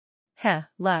 "Heh,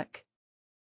 luck."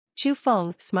 Chu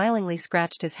Feng smilingly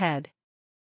scratched his head.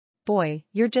 "Boy,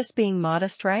 you're just being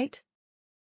modest, right?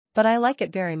 But I like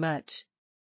it very much.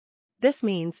 This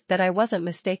means that I wasn't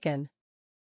mistaken."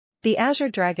 The Azure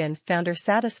Dragon founder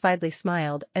satisfiedly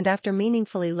smiled, and after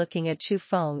meaningfully looking at Chu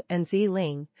Feng and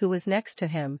Jieling, who was next to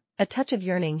him, a touch of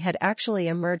yearning had actually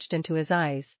emerged into his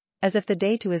eyes, as if the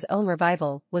day to his own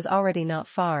revival was already not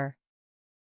far.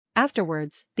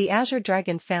 Afterwards, the Azure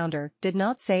Dragon founder did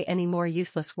not say any more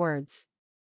useless words.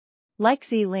 Like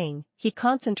Jieling, he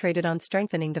concentrated on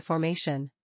strengthening the formation.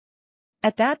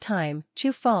 At that time,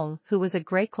 Chu Feng, who was a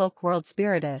Grey Cloak World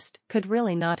Spiritist, could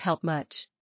really not help much.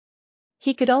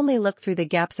 He could only look through the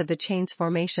gaps of the chain's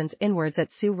formations inwards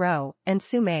at Su Rou and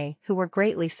Su Mei, who were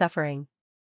greatly suffering.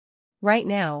 Right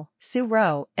now, Su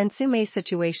Rou and Su Mei's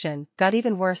situation got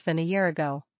even worse than a year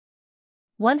ago.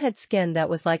 One had skin that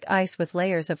was like ice with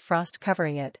layers of frost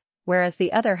covering it, whereas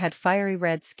the other had fiery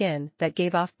red skin that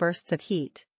gave off bursts of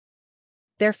heat.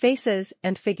 Their faces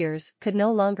and figures could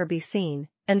no longer be seen,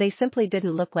 and they simply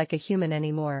didn't look like a human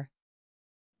anymore.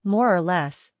 More or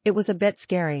less, it was a bit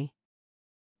scary.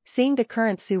 Seeing the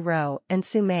current Su Rou and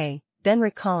Su Mei, then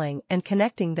recalling and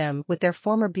connecting them with their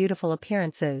former beautiful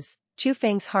appearances, Chu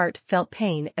Feng's heart felt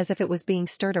pain as if it was being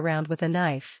stirred around with a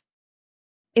knife.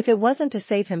 If it wasn't to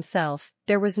save himself,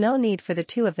 there was no need for the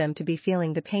two of them to be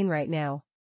feeling the pain right now.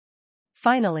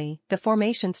 Finally, the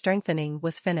formation strengthening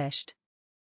was finished.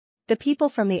 The people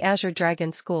from the Azure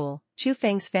Dragon School, Chu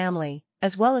Feng's family,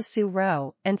 as well as Su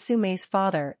Rou and Su Mei's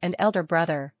father and elder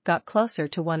brother, got closer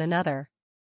to one another.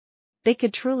 They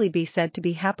could truly be said to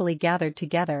be happily gathered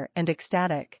together and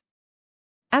ecstatic.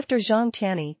 After Zhang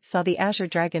Tianyi saw the Azure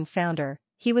Dragon founder,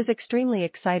 he was extremely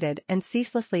excited and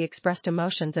ceaselessly expressed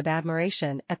emotions of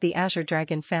admiration at the Azure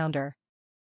Dragon founder.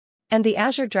 And the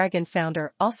Azure Dragon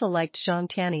founder also liked Zhang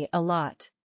Tianyi a lot.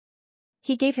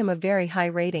 He gave him a very high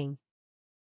rating.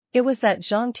 It was that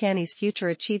Zhang Tianyi's future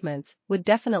achievements would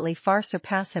definitely far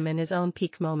surpass him in his own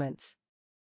peak moments.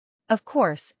 Of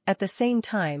course, at the same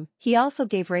time, he also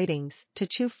gave ratings to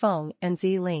Chu Feng and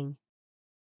Jieling.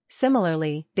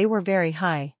 Similarly, they were very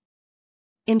high.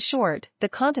 In short, the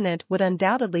continent would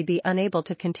undoubtedly be unable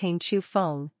to contain Chu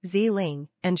Feng, Jieling,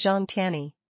 and Zhang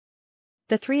Tianyi.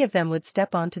 The three of them would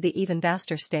step onto the even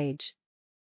vaster stage.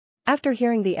 After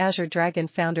hearing the Azure Dragon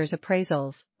founder's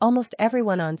appraisals, almost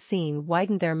everyone on scene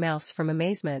widened their mouths from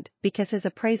amazement because his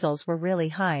appraisals were really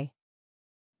high.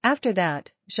 After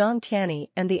that, Zhang Tianyi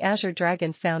and the Azure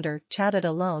Dragon founder chatted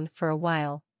alone for a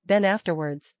while, then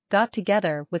afterwards, got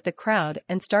together with the crowd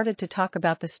and started to talk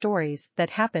about the stories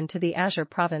that happened to the Azure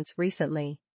province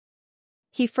recently.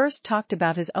 He first talked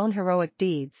about his own heroic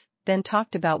deeds, then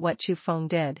talked about what Chu Feng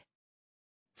did.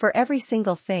 For every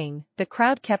single thing, the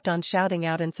crowd kept on shouting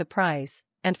out in surprise,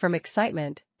 and from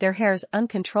excitement, their hairs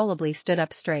uncontrollably stood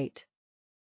up straight.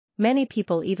 Many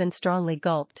people even strongly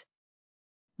gulped.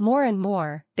 More and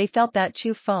more, they felt that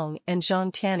Chu Feng and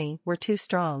Zhang Tianyi were too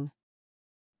strong.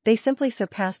 They simply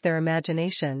surpassed their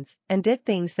imaginations, and did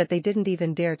things that they didn't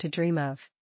even dare to dream of.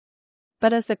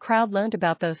 But as the crowd learned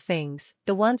about those things,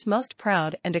 the ones most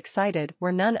proud and excited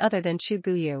were none other than Chu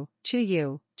Guyu, Chu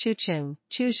Yu, Chu Qing,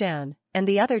 Chu Zhan, and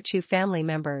the other Chu family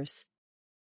members.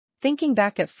 Thinking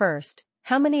back at first,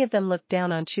 how many of them looked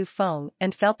down on Chu Feng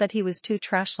and felt that he was too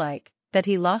trash-like, that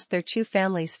he lost their Chu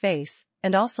family's face,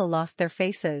 and also lost their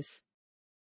faces.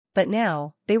 But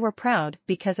now, they were proud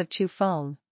because of Chu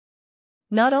Feng.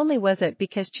 Not only was it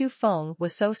because Chu Feng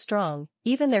was so strong,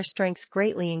 even their strengths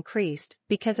greatly increased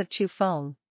because of Chu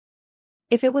Feng.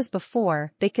 If it was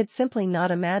before, they could simply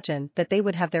not imagine that they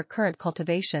would have their current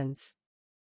cultivations.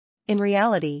 In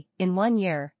reality, in 1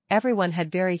 year, everyone had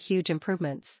very huge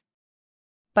improvements.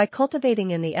 By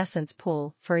cultivating in the essence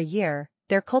pool for a year,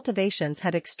 their cultivations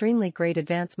had extremely great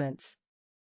advancements.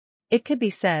 It could be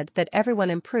said that everyone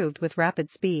improved with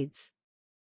rapid speeds.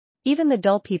 Even the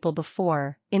dull people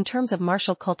before, in terms of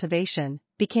martial cultivation,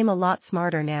 became a lot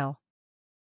smarter now.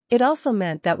 It also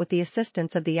meant that with the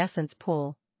assistance of the essence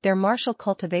pool, their martial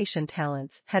cultivation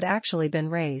talents had actually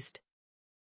been raised.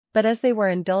 But as they were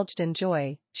indulged in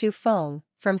joy, Chu Feng,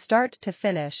 from start to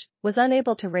finish, was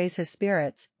unable to raise his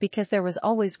spirits because there was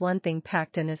always one thing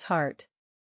packed in his heart.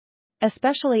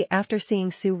 Especially after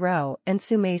seeing Su Rou and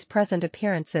Su Mei's present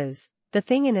appearances, the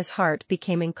thing in his heart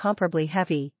became incomparably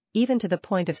heavy, even to the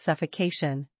point of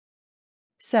suffocation.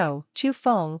 So, Chu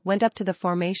Feng went up to the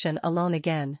formation alone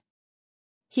again.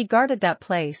 He guarded that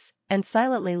place, and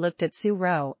silently looked at Su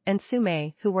Rou and Su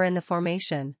Mei who were in the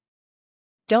formation.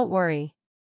 "Don't worry.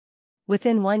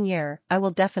 Within 1 year, I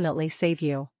will definitely save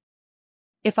you.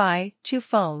 If I, Chu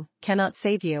Feng, cannot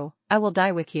save you, I will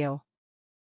die with you."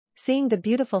 Seeing the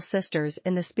beautiful sisters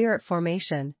in the spirit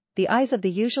formation, the eyes of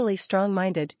the usually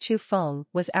strong-minded Chu Feng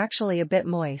was actually a bit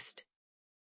moist.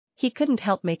 He couldn't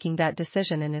help making that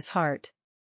decision in his heart.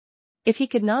 If he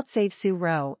could not save Su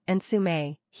Rou and Su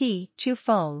Mei, he, Chu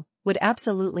Feng, would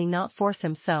absolutely not force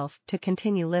himself to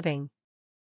continue living.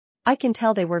 I can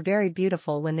tell they were very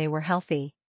beautiful when they were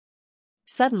healthy.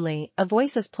 Suddenly, a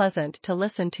voice as pleasant to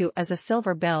listen to as a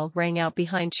silver bell rang out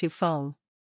behind Chu Feng.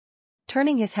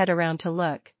 Turning his head around to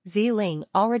look, Jieling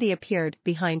already appeared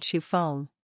behind Chu Feng.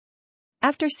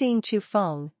 After seeing Chu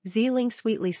Feng, Jieling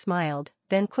sweetly smiled,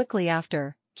 then quickly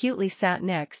after, cutely sat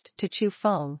next to Chu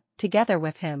Feng, together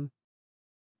with him.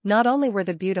 Not only were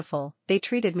they beautiful, they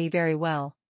treated me very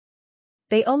well.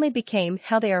 They only became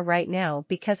how they are right now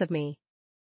because of me.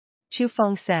 Chu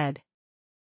Feng said.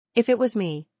 If it was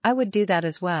me, I would do that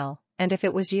as well, and if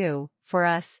it was you, for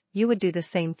us, you would do the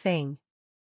same thing.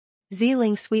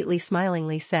 Jieling sweetly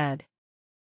smilingly said.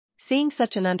 Seeing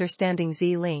such an understanding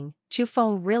Jieling, Chu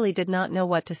Feng really did not know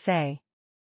what to say.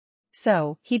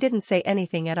 So, he didn't say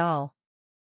anything at all.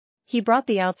 He brought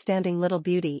the outstanding little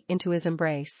beauty into his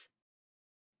embrace.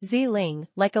 Jieling,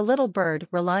 like a little bird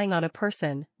relying on a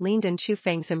person, leaned in Chu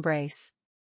Feng's embrace.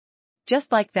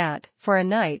 Just like that, for a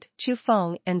night, Chu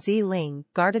Feng and Jieling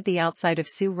guarded the outside of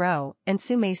Su Rou and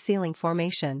Su Mei's ceiling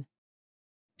formation.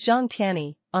 Zhang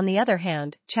Tianyi, on the other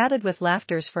hand, chatted with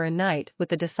laughters for a night with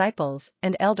the disciples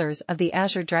and elders of the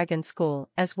Azure Dragon School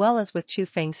as well as with Chu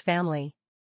Feng's family.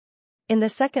 In the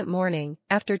second morning,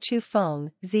 after Chu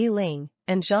Feng, Jieling,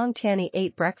 and Zhang Tianyi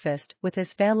ate breakfast with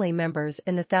his family members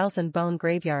in the Thousand Bone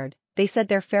Graveyard, they said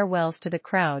their farewells to the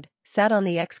crowd, sat on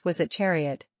the exquisite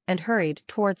chariot, and hurried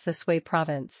towards the Sui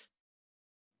province.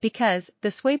 Because,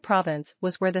 the Sui province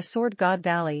was where the Sword God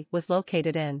Valley was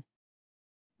located in.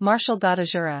 Martial God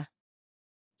Asura.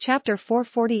 Chapter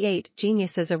 448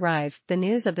 Geniuses arrive. The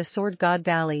news of the Sword God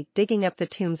Valley digging up the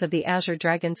tombs of the Azure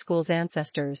Dragon School's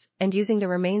ancestors and using the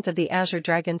remains of the Azure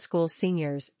Dragon School's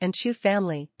seniors and Chu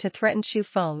family to threaten Chu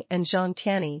Feng and Zhang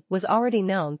Tianyi was already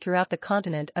known throughout the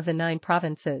continent of the 9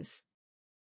 provinces.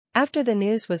 After the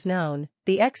news was known,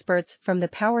 the experts from the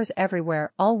powers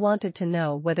everywhere all wanted to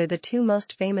know whether the two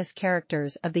most famous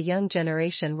characters of the young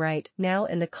generation right now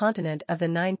in the continent of the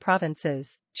 9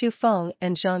 provinces, Chu Feng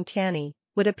and Zhang Tianyi,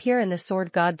 would appear in the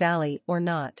Sword God Valley or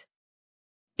not.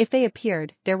 If they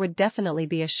appeared, there would definitely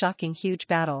be a shocking huge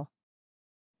battle.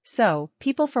 So,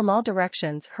 people from all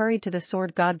directions hurried to the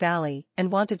Sword God Valley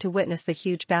and wanted to witness the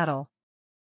huge battle.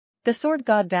 The Sword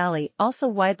God Valley also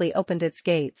widely opened its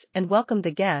gates and welcomed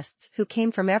the guests who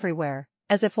came from everywhere,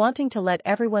 as if wanting to let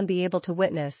everyone be able to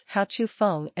witness how Chu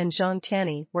Feng and Zhang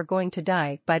Tianyi were going to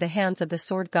die by the hands of the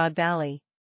Sword God Valley.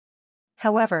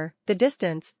 However, the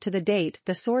distance to the date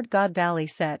the Sword God Valley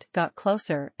set got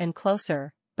closer and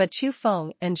closer, but Chu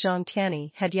Feng and Zhang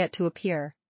Tianyi had yet to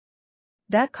appear.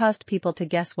 That caused people to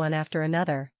guess one after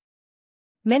another.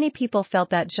 Many people felt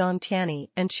that Zhang Tianyi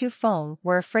and Chu Feng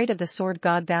were afraid of the Sword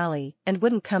God Valley and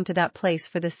wouldn't come to that place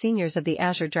for the seniors of the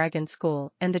Azure Dragon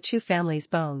School and the Chu family's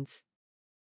bones.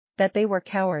 That they were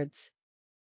cowards.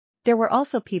 There were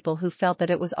also people who felt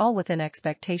that it was all within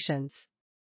expectations.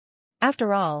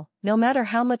 After all, no matter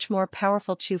how much more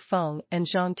powerful Chu Feng and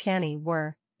Zhang Tianyi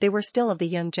were, they were still of the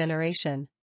young generation.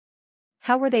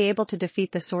 How were they able to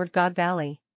defeat the Sword God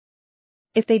Valley?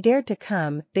 If they dared to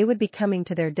come, they would be coming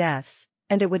to their deaths,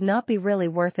 and it would not be really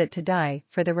worth it to die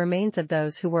for the remains of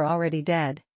those who were already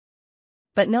dead.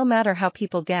 But no matter how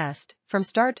people guessed, from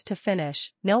start to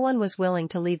finish, no one was willing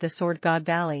to leave the Sword God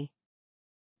Valley.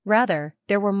 Rather,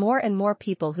 there were more and more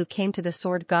people who came to the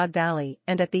Sword God Valley,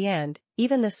 and at the end,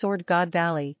 even the Sword God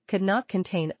Valley could not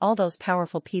contain all those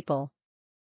powerful people.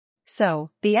 So,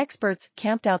 the experts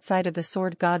camped outside of the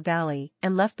Sword God Valley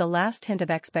and left the last hint of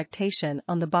expectation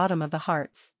on the bottom of the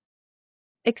hearts.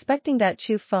 Expecting that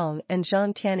Chu Feng and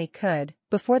Zhang Tianyi could,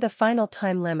 before the final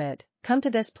time limit, come to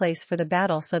this place for the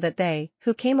battle so that they,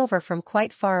 who came over from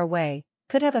quite far away,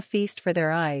 could have a feast for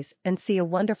their eyes and see a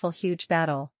wonderful huge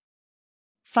battle.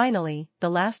 Finally,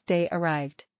 the last day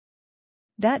arrived.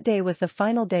 That day was the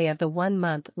final day of the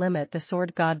 1-month limit the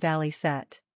Sword God Valley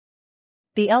set.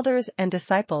 The elders and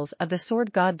disciples of the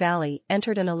Sword God Valley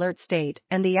entered an alert state,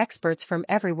 and the experts from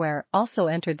everywhere also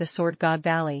entered the Sword God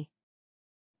Valley.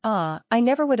 I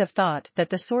never would have thought that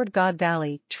the Sword God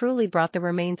Valley truly brought the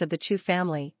remains of the Chu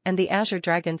family and the Azure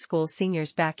Dragon School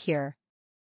seniors back here.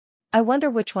 I wonder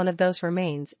which one of those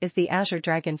remains is the Azure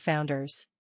Dragon founders.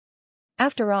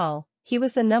 After all, he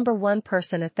was the #1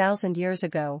 person 1,000 years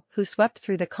ago who swept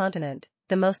through the continent,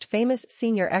 the most famous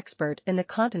senior expert in the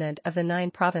continent of the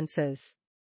 9 provinces.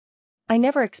 I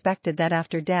never expected that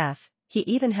after death, he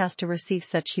even has to receive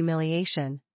such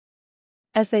humiliation.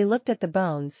 As they looked at the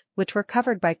bones, which were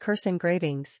covered by curse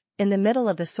engravings, in the middle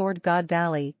of the Sword God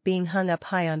Valley being hung up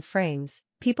high on frames,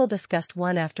 people discussed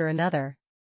one after another.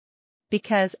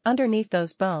 Because, underneath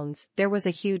those bones, there was a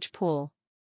huge pool.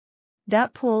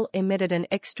 That pool emitted an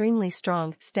extremely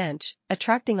strong stench,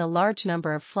 attracting a large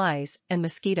number of flies and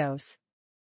mosquitoes.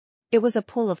 It was a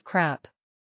pool of crap.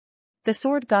 The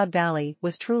Sword God Valley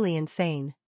was truly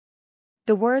insane.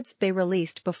 The words they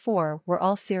released before were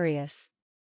all serious.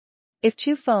 If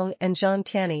Chu Feng and Zhang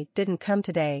Tianyi didn't come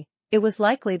today, it was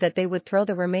likely that they would throw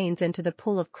the remains into the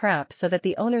pool of crap so that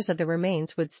the owners of the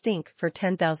remains would stink for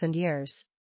 10,000 years.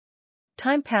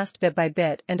 Time passed bit by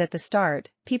bit, and at the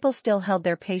start, people still held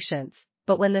their patience,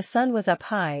 but when the sun was up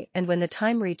high and when the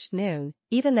time reached noon,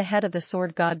 even the head of the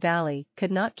Sword God Valley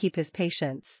could not keep his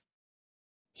patience.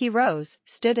 He rose,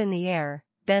 stood in the air,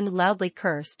 then loudly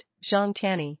cursed, "Zhang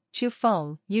Tianyi, Chu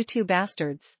Feng, you 2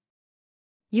 bastards.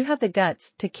 You have the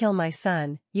guts to kill my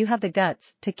son, you have the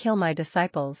guts to kill my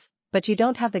disciples, but you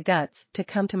don't have the guts to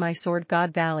come to my Sword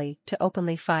God Valley to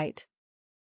openly fight.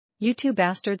 You 2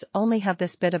 bastards only have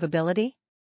this bit of ability?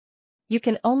 You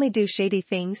can only do shady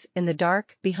things in the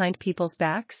dark behind people's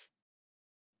backs?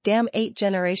 Damn 8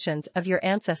 generations of your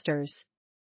ancestors."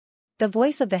 The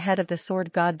voice of the head of the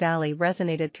Sword God Valley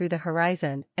resonated through the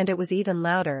horizon, and it was even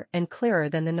louder and clearer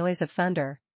than the noise of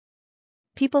thunder.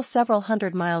 People several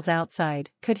hundred miles outside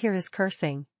could hear his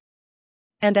cursing.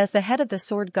 And as the head of the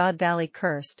Sword God Valley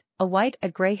cursed, a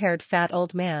gray-haired fat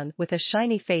old man with a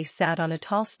shiny face sat on a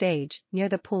tall stage near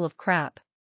the pool of crap.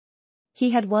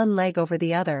 He had one leg over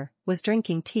the other, was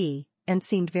drinking tea, and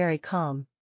seemed very calm.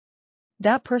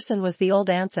 That person was the old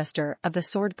ancestor of the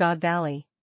Sword God Valley.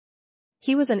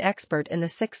 He was an expert in the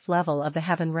 6th level of the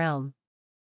Heaven Realm.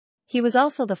 He was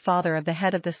also the father of the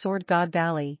head of the Sword God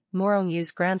Valley,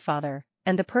 Morongyu's grandfather,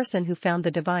 and the person who found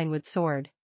the Divine Wood Sword.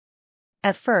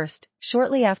 At first,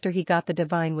 shortly after he got the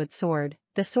Divine Wood Sword,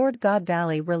 the Sword God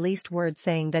Valley released word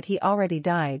saying that he already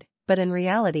died, but in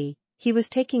reality, he was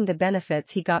taking the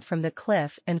benefits he got from the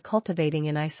cliff and cultivating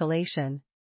in isolation.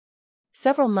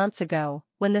 Several months ago,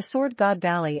 when the sword god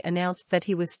Valley announced that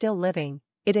he was still living,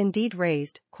 it indeed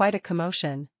raised quite a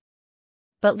commotion.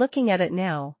 But looking at it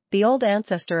now, the old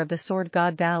ancestor of the sword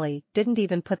god Valley didn't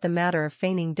even put the matter of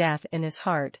feigning death in his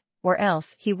heart, or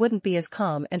else he wouldn't be as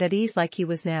calm and at ease like he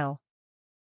was now.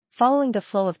 Following the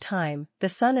flow of time, the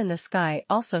sun in the sky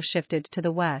also shifted to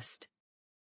the west.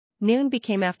 Noon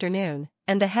became afternoon,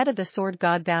 and the head of the sword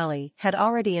god Valley had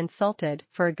already insulted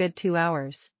for a good 2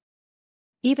 hours.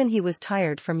 Even he was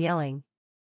tired from yelling.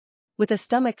 With a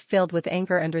stomach filled with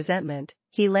anger and resentment,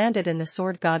 he landed in the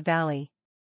sword god Valley.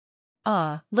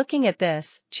 Ah, looking at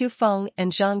this, Chu Feng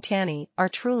and Zhang Tianyi are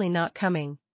truly not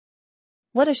coming.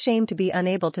 What a shame to be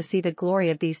unable to see the glory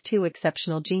of these two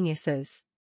exceptional geniuses.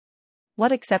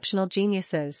 What exceptional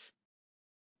geniuses?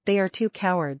 They are two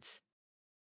cowards.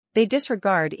 They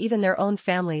disregard even their own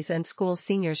families and school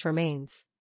seniors' remains.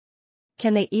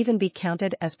 Can they even be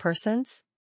counted as persons?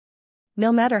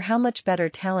 No matter how much better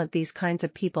talent these kinds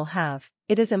of people have,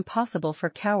 it is impossible for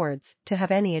cowards to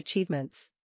have any achievements.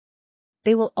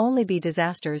 They will only be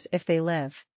disasters if they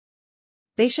live.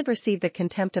 They should receive the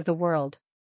contempt of the world.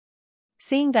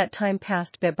 Seeing that time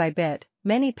passed bit by bit,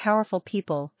 many powerful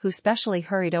people who specially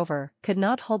hurried over could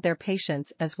not hold their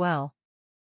patience as well.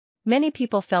 Many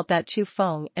people felt that Chu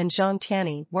Feng and Zhang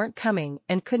Tianyi weren't coming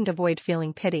and couldn't avoid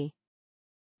feeling pity.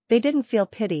 They didn't feel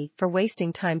pity for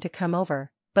wasting time to come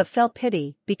over, but felt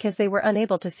pity because they were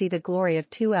unable to see the glory of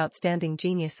two outstanding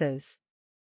geniuses.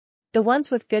 The ones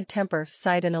with good temper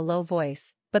sighed in a low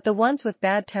voice, but the ones with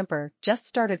bad temper just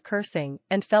started cursing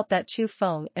and felt that Chu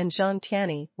Feng and Zhang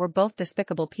Tianyi were both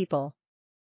despicable people.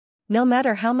 No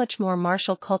matter how much more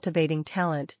martial cultivating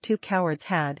talent two cowards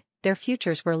had, their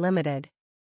futures were limited.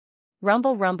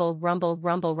 Rumble, rumble, rumble,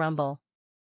 rumble, rumble.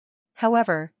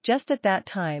 However, just at that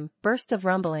time, bursts of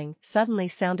rumbling suddenly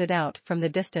sounded out from the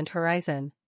distant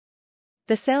horizon.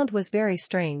 The sound was very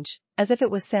strange, as if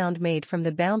it was sound made from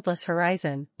the boundless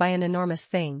horizon by an enormous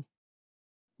thing.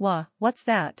 What's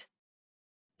that?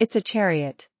 It's a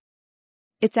chariot.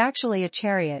 It's actually a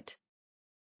chariot.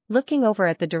 Looking over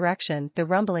at the direction the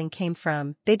rumbling came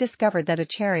from, they discovered that a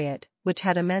chariot, which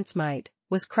had immense might,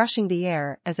 was crushing the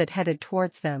air as it headed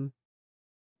towards them.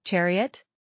 Chariot?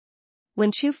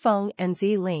 When Chu Feng and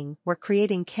Jieling were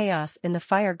creating chaos in the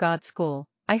Fire God School,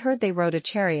 I heard they rode a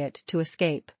chariot to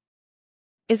escape.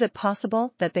 Is it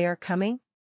possible that they are coming?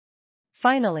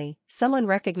 Finally, someone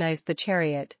recognized the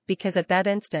chariot because at that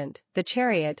instant, the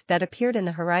chariot that appeared in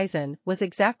the horizon was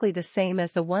exactly the same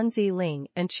as the one Jieling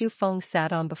and Chu Feng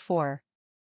sat on before.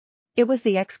 It was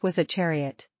the exquisite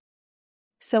chariot.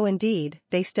 So indeed,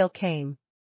 they still came.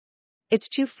 It's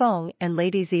Chu Feng and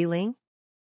Lady Jieling?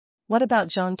 What about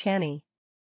Zhang Tianyi?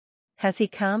 Has he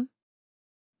come?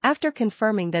 After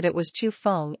confirming that it was Chu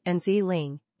Feng and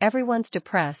Jieling, everyone's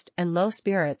depressed and low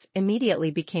spirits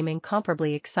immediately became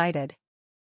incomparably excited.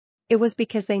 It was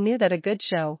because they knew that a good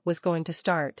show was going to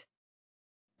start.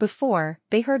 Before,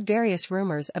 they heard various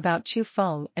rumors about Chu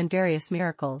Feng and various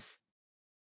miracles.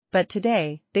 But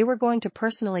today, they were going to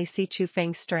personally see Chu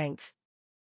Feng's strength.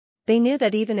 They knew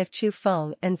that even if Chu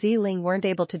Feng and Jieling weren't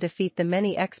able to defeat the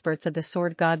many experts of the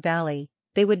Sword God Valley,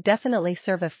 they would definitely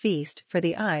serve a feast for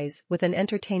the eyes with an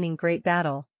entertaining great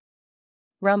battle.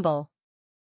 Rumble.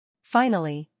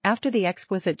 Finally, after the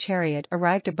exquisite chariot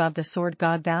arrived above the Sword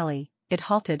God Valley, it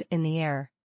halted in the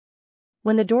air.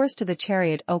 When the doors to the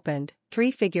chariot opened, 3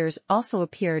 figures also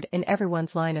appeared in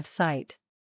everyone's line of sight.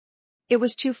 It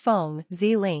was Chu Feng,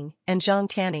 Jieling, and Zhang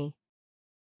Tianyi.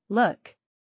 Look!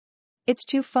 It's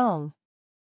Chu Feng.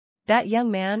 That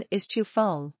young man is Chu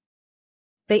Feng.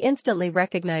 They instantly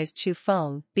recognized Chu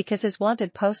Feng because his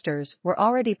wanted posters were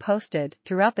already posted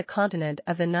throughout the continent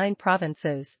of the 9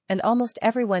 provinces, and almost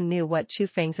everyone knew what Chu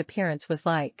Feng's appearance was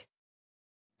like.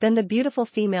 Then the beautiful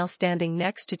female standing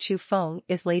next to Chu Feng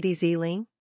is Lady Jieling?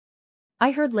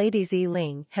 I heard Lady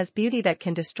Jieling has beauty that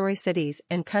can destroy cities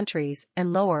and countries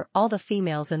and lower all the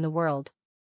females in the world.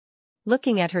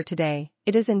 Looking at her today,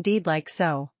 it is indeed like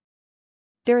so.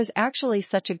 There is actually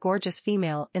such a gorgeous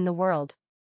female in the world.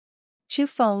 Chu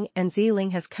Feng and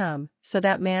Jieling has come, so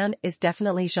that man is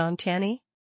definitely Zhang Tianyi?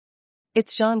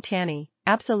 It's Zhang Tianyi,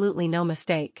 absolutely no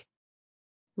mistake.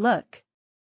 Look!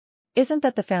 Isn't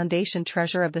that the foundation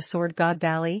treasure of the Sword God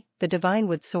Valley, the divine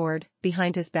wood sword,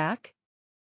 behind his back?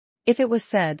 If it was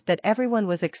said that everyone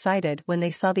was excited when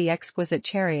they saw the exquisite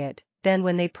chariot, then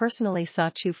when they personally saw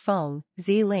Chu Feng,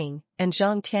 Jieling, and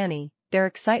Zhang Tianyi, their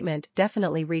excitement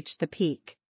definitely reached the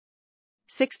peak.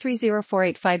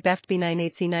 630485 BEFT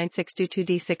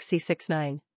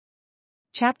B98C9622D6C69.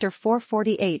 Chapter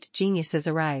 448 Geniuses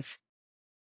Arrive.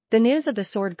 The news of the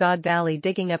Sword God Valley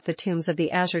digging up the tombs of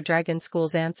the Azure Dragon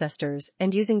School's ancestors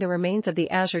and using the remains of the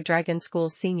Azure Dragon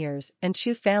School's seniors and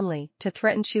Chu family to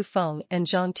threaten Chu Feng and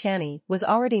Zhang Tianyi was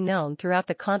already known throughout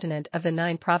the continent of the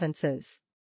 9 provinces.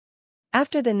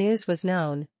 After the news was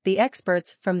known, the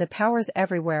experts from the powers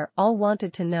everywhere all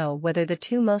wanted to know whether the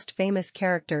 2 most famous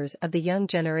characters of the young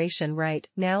generation right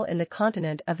now in the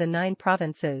continent of the 9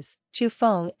 provinces, Chu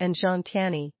Feng and Zhang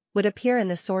Tianyi, would appear in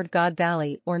the Sword God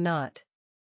Valley or not.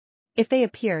 If they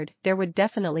appeared, there would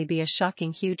definitely be a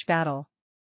shocking huge battle.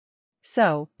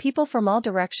 So, people from all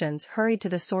directions hurried to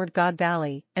the Sword God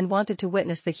Valley and wanted to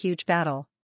witness the huge battle.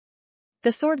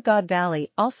 The Sword God Valley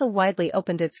also widely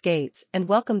opened its gates and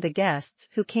welcomed the guests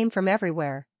who came from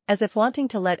everywhere, as if wanting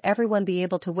to let everyone be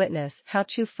able to witness how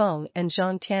Chu Feng and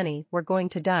Zhang Tianyi were going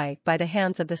to die by the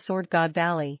hands of the Sword God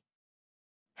Valley.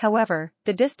 However,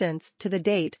 the distance to the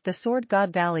date the Sword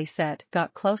God Valley set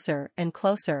got closer and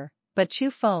closer, but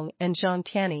Chu Feng and Zhang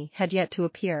Tianyi had yet to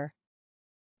appear.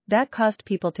 That caused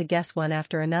people to guess one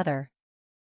after another.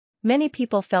 Many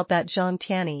people felt that Zhang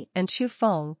Tianyi and Chu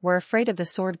Feng were afraid of the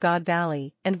Sword God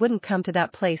Valley and wouldn't come to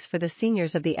that place for the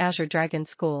seniors of the Azure Dragon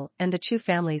School and the Chu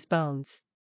family's bones.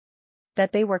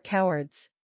 That they were cowards.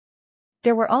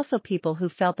 There were also people who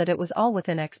felt that it was all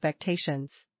within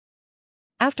expectations.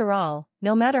 After all,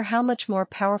 no matter how much more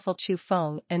powerful Chu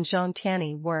Feng and Zhang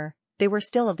Tianyi were, they were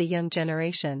still of the young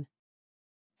generation.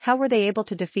 How were they able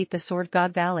to defeat the Sword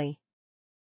God Valley?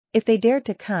 If they dared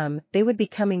to come, they would be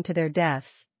coming to their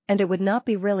deaths, and it would not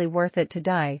be really worth it to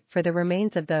die for the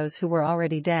remains of those who were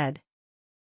already dead.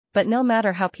 But no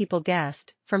matter how people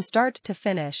guessed, from start to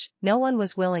finish, no one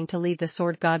was willing to leave the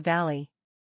Sword God Valley.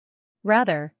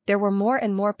 Rather, there were more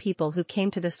and more people who came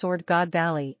to the Sword God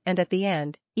Valley, and at the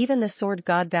end, even the Sword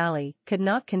God Valley could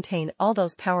not contain all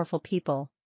those powerful people.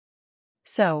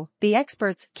 So, the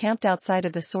experts camped outside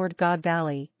of the Sword God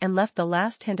Valley and left the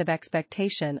last hint of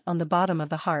expectation on the bottom of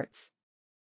the hearts.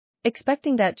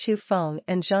 Expecting that Chu Feng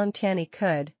and Zhang Tianyi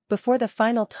could, before the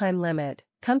final time limit,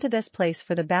 come to this place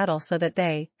for the battle so that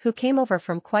they, who came over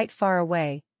from quite far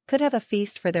away, could have a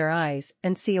feast for their eyes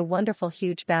and see a wonderful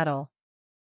huge battle.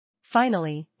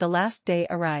 Finally, the last day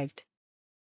arrived.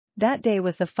 That day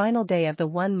was the final day of the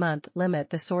 1-month limit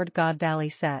the Sword God Valley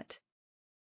set.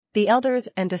 The elders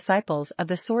and disciples of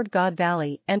the Sword God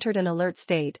Valley entered an alert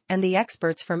state and the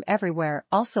experts from everywhere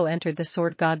also entered the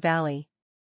Sword God Valley.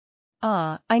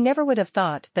 I never would have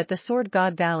thought that the Sword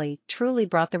God Valley truly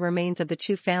brought the remains of the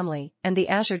Chu family and the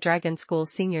Azure Dragon School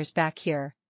seniors back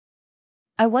here.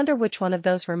 I wonder which one of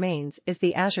those remains is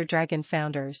the Azure Dragon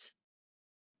founders.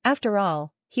 After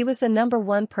all, he was the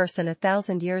 #1 person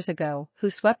 1,000 years ago who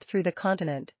swept through the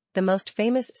continent, the most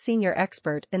famous senior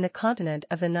expert in the continent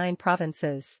of the 9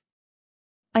 provinces.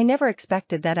 I never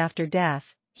expected that after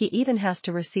death, he even has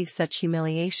to receive such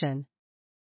humiliation.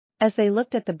 As they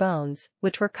looked at the bones,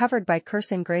 which were covered by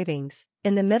curse engravings,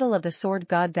 in the middle of the Sword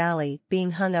God Valley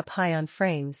being hung up high on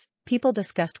frames, people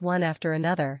discussed one after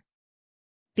another.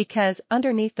 Because,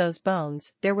 underneath those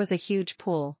bones, there was a huge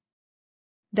pool.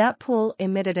 That pool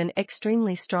emitted an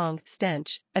extremely strong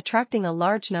stench, attracting a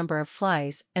large number of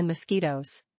flies and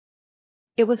mosquitoes.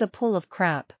 It was a pool of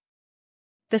crap.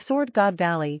 The Sword God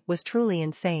Valley was truly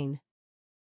insane.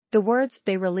 The words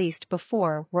they released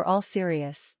before were all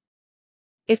serious.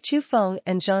 If Chu Feng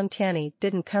and Zhang Tianyi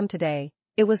didn't come today,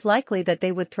 it was likely that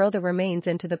they would throw the remains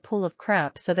into the pool of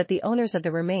crap so that the owners of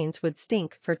the remains would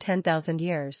stink for 10,000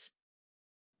 years.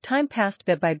 Time passed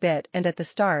bit by bit and at the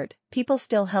start, people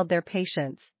still held their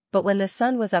patience, but when the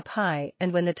sun was up high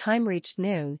and when the time reached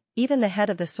noon, even the head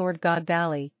of the Sword God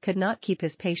Valley could not keep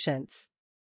his patience.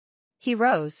 He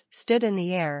rose, stood in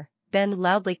the air, then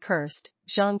loudly cursed,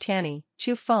 "Zhang Tianyi,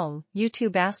 Chu Feng, you 2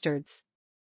 bastards.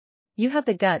 You have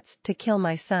the guts to kill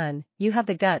my son, you have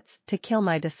the guts to kill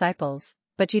my disciples,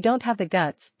 but you don't have the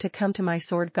guts to come to my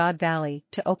Sword God Valley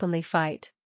to openly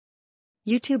fight.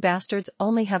 You 2 bastards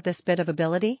only have this bit of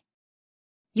ability?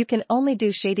 You can only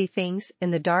do shady things in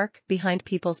the dark behind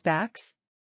people's backs?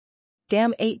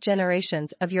 Damn 8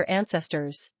 generations of your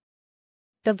ancestors."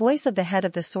 The voice of the head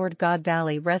of the Sword God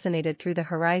Valley resonated through the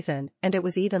horizon and it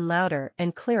was even louder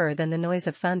and clearer than the noise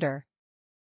of thunder.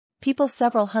 People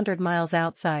several hundred miles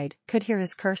outside could hear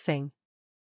his cursing.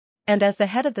 And as the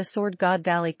head of the Sword God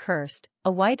Valley cursed,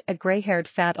 a gray-haired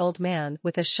fat old man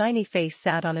with a shiny face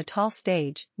sat on a tall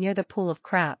stage near the pool of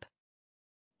crap.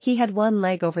 He had one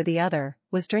leg over the other,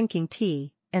 was drinking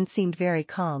tea, and seemed very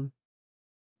calm.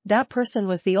 That person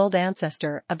was the old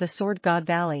ancestor of the Sword God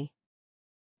Valley.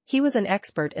 He was an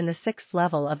expert in the 6th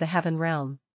level of the Heaven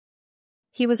Realm.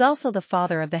 He was also the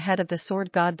father of the head of the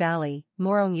Sword God Valley,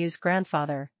 Morong Yu's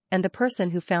grandfather, and the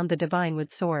person who found the Divine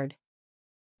Wood Sword.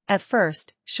 At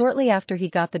first, shortly after he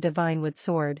got the divine wood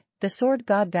sword, the sword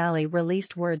god Valley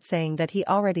released word saying that he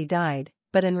already died,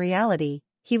 but in reality,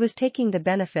 he was taking the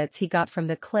benefits he got from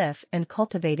the cliff and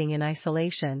cultivating in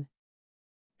isolation.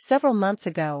 Several months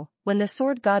ago, when the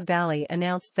sword god Valley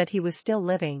announced that he was still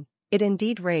living, it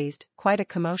indeed raised quite a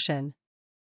commotion.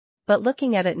 But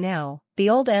looking at it now, the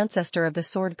old ancestor of the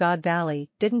sword god Valley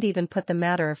didn't even put the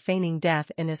matter of feigning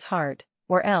death in his heart,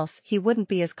 or else he wouldn't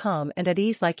be as calm and at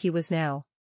ease like he was now.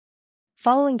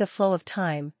 Following the flow of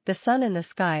time, the sun in the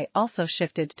sky also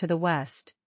shifted to the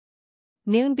west.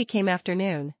 Noon became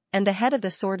afternoon, and the head of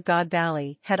the sword god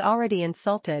Valley had already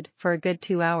insulted for a good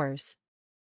 2 hours.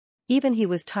 Even he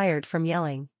was tired from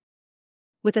yelling.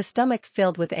 With a stomach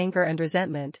filled with anger and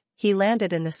resentment, he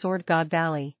landed in the sword god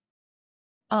Valley.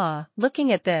 Ah,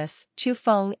 looking at this, Chu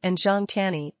Feng and Zhang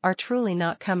Tianyi are truly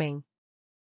not coming.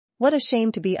 What a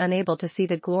shame to be unable to see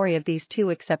the glory of these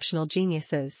two exceptional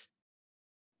geniuses.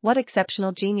 What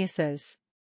exceptional geniuses?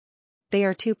 They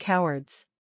are two cowards.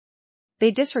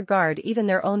 They disregard even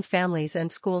their own families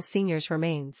and school seniors'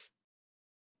 remains.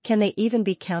 Can they even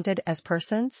be counted as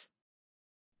persons?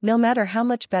 No matter how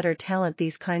much better talent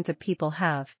these kinds of people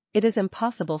have, it is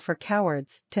impossible for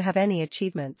cowards to have any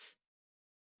achievements.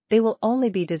 They will only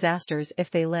be disasters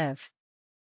if they live.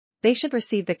 They should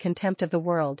receive the contempt of the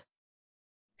world.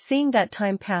 Seeing that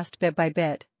time passed bit by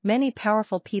bit, many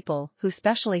powerful people who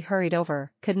specially hurried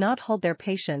over could not hold their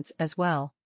patience as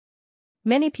well.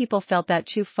 Many people felt that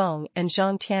Chu Feng and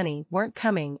Zhang Tianyi weren't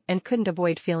coming and couldn't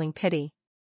avoid feeling pity.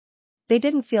 They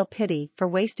didn't feel pity for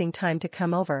wasting time to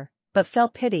come over, but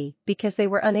felt pity because they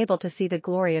were unable to see the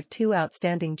glory of two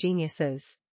outstanding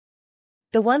geniuses.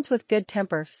 The ones with good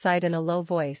temper sighed in a low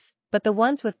voice, but the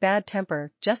ones with bad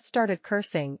temper just started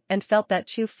cursing and felt that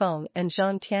Chu Feng and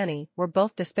Zhang Tianyi were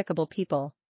both despicable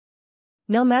people.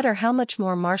 No matter how much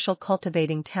more martial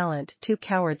cultivating talent two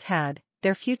cowards had,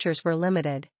 their futures were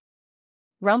limited.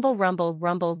 Rumble, rumble,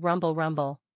 rumble, rumble,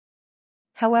 rumble.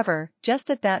 However, just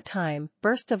at that time,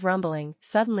 bursts of rumbling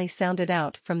suddenly sounded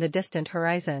out from the distant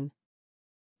horizon.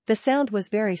 The sound was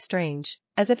very strange,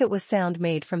 as if it was sound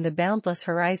made from the boundless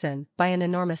horizon by an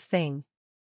enormous thing.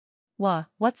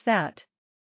 What's that?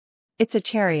 It's a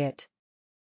chariot.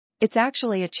 It's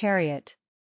actually a chariot.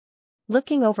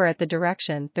 Looking over at the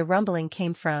direction the rumbling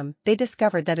came from, they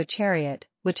discovered that a chariot,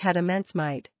 which had immense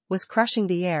might, was crushing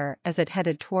the air as it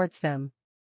headed towards them.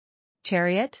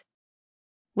 Chariot?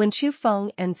 When Chu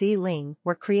Feng and Jieling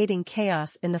were creating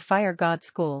chaos in the Fire God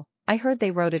School, I heard they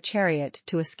rode a chariot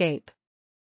to escape.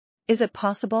 Is it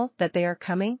possible that they are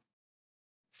coming?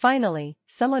 Finally,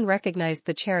 someone recognized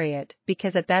the chariot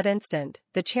because at that instant,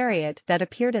 the chariot that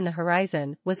appeared in the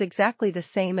horizon was exactly the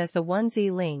same as the one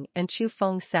Jieling and Chu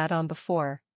Feng sat on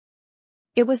before.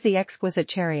 It was the exquisite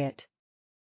chariot.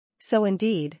 So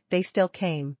indeed, they still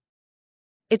came.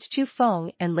 It's Chu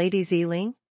Feng and Lady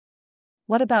Jieling?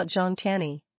 What about Zhang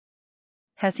Tianyi?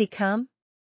 Has he come?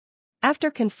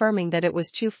 After confirming that it was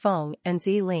Chu Feng and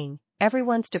Jieling,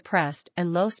 everyone's depressed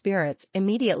and low spirits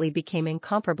immediately became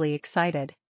incomparably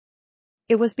excited.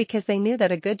 It was because they knew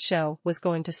that a good show was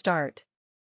going to start.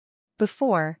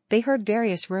 Before, they heard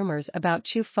various rumors about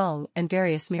Chu Feng and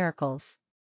various miracles.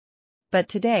 But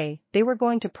today, they were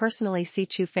going to personally see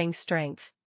Chu Feng's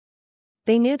strength.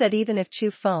 They knew that even if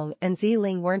Chu Feng and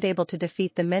Jieling weren't able to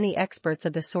defeat the many experts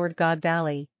of the Sword God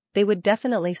Valley, they would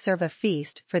definitely serve a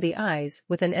feast for the eyes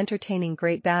with an entertaining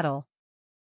great battle.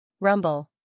 Rumble.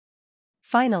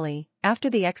 Finally, after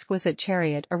the exquisite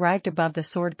chariot arrived above the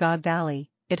Sword God Valley,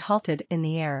 it halted in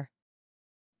the air.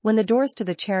 When the doors to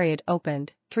the chariot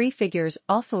opened, 3 figures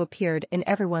also appeared in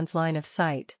everyone's line of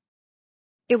sight.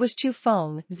 It was Chu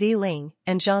Feng, Jieling,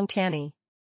 and Zhang Tianyi.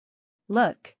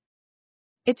 Look!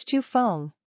 It's Chu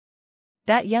Feng.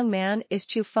 That young man is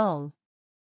Chu Feng.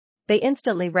 They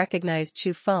instantly recognized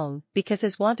Chu Feng because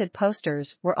his wanted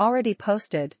posters were already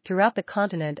posted throughout the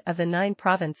continent of the 9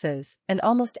 provinces, and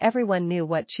almost everyone knew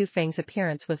what Chu Feng's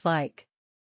appearance was like.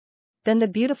 Then the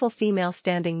beautiful female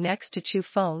standing next to Chu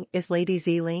Feng is Lady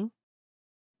Jieling?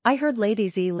 I heard Lady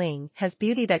Jieling has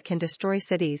beauty that can destroy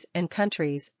cities and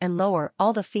countries and lower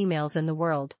all the females in the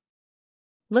world.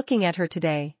 Looking at her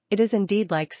today, it is indeed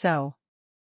like so.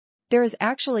 There is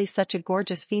actually such a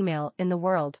gorgeous female in the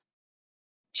world.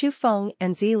 Chu Feng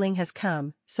and Jieling has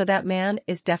come, so that man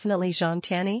is definitely Zhang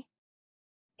Tianyi?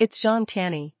 It's Zhang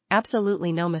Tianyi,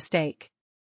 absolutely no mistake.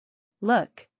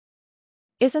 Look!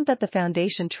 Isn't that the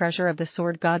foundation treasure of the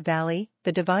Sword God Valley,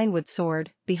 the divine wood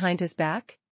sword, behind his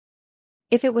back?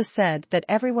 If it was said that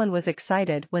everyone was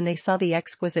excited when they saw the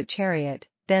exquisite chariot,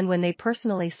 then when they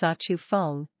personally saw Chu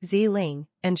Feng, Jieling,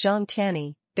 and Zhang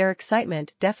Tianyi, their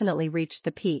excitement definitely reached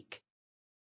the peak.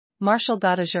 Martial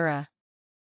God Asura.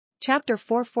 Chapter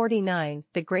 449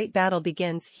 The Great Battle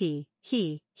Begins. He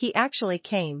actually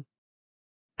came.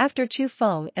 After Chu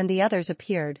Feng and the others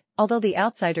appeared, although the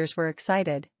outsiders were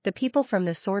excited, the people from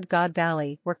the Sword God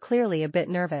Valley were clearly a bit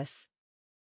nervous.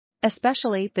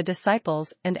 Especially the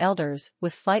disciples and elders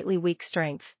with slightly weak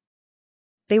strength.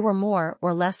 They were more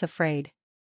or less afraid.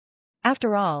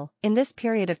 After all, in this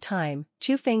period of time,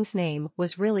 Chu Feng's name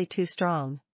was really too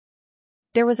strong.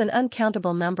 There was an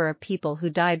uncountable number of people who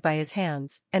died by his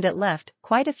hands, and it left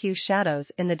quite a few shadows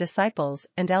in the disciples'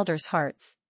 and elders'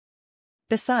 hearts.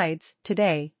 Besides,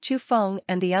 today, Chu Feng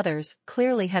and the others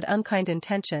clearly had unkind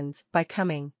intentions by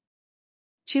coming.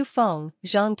 Chu Feng,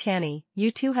 Zhang Tianyi,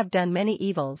 you two have done many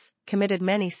evils, committed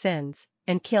many sins,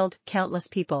 and killed countless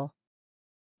people.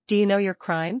 Do you know your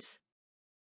crimes?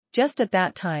 Just at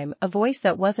that time, a voice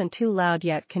that wasn't too loud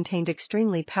yet contained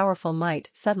extremely powerful might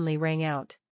suddenly rang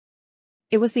out.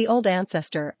 It was the old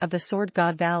ancestor of the Sword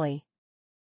God Valley.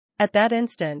 At that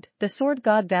instant, the Sword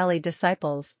God Valley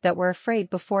disciples that were afraid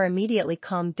before immediately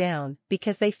calmed down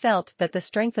because they felt that the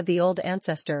strength of the old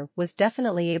ancestor was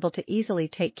definitely able to easily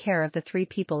take care of the three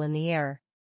people in the air.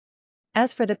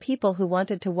 As for the people who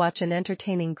wanted to watch an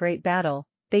entertaining great battle,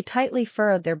 they tightly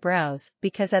furrowed their brows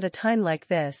because at a time like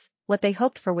this, what they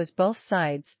hoped for was both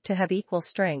sides to have equal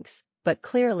strengths, but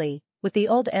clearly, with the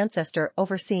old ancestor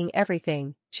overseeing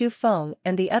everything, Chu Feng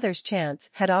and the others'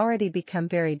 chance had already become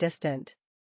very distant.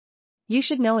 You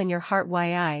should know in your heart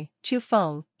why I, Chu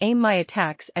Feng, aim my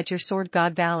attacks at your Sword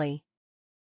God Valley.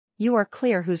 You are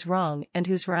clear who's wrong and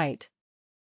who's right.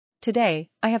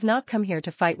 Today, I have not come here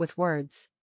to fight with words.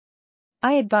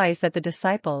 I advise that the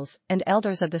disciples and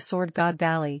elders of the Sword God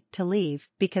Valley to leave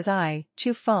because I,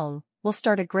 Chu Feng, will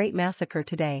start a great massacre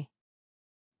today.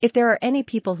 If there are any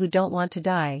people who don't want to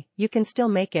die, you can still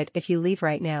make it if you leave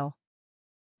right now.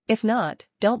 If not,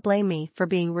 don't blame me for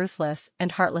being ruthless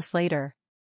and heartless later.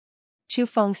 Chu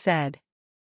Feng said.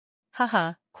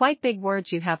 Haha, quite big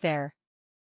words you have there.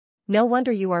 No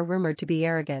wonder you are rumored to be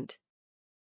arrogant.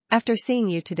 After seeing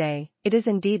you today, it is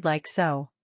indeed like so.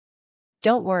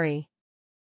 Don't worry.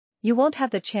 You won't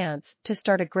have the chance to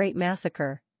start a great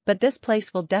massacre, but this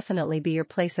place will definitely be your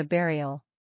place of burial.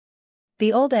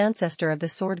 The old ancestor of the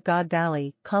Sword God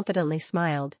Valley confidently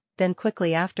smiled, then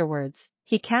quickly afterwards,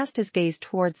 he cast his gaze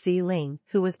towards Jieling,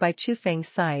 who was by Chu Feng's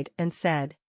side, and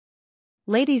said.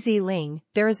 Lady Jieling,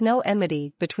 there is no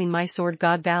enmity between my Sword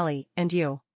God Valley and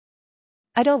you.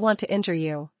 I don't want to injure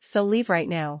you, so leave right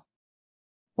now.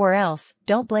 Or else,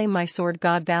 don't blame my Sword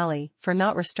God Valley for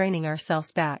not restraining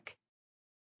ourselves back.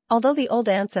 Although the old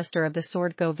ancestor of the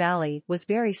Sword God Valley was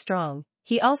very strong,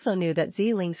 he also knew that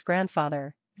Jieling's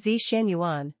grandfather, Zi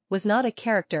Xianyuan, was not a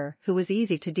character who was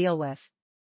easy to deal with.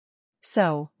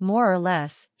 So, more or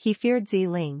less, he feared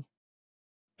Jieling.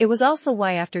 It was also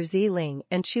why after Jieling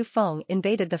and Chu Feng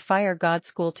invaded the Fire God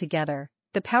School together,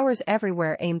 the powers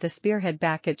everywhere aimed the spearhead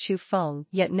back at Chu Feng,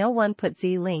 yet no one put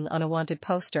Jieling on a wanted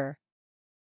poster.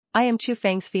 I am Chu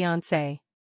Feng's fiancé.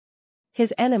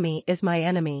 His enemy is my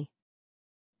enemy.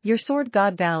 Your Sword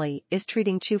God Valley is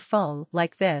treating Chu Feng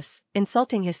like this,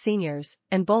 insulting his seniors,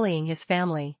 and bullying his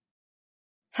family.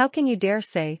 How can you dare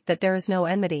say that there is no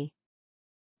enmity?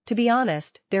 To be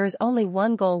honest, there is only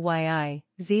one goal why I,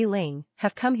 Jieling,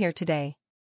 have come here today.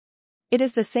 It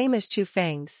is the same as Chu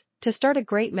Feng's, to start a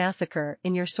great massacre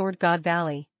in your Sword God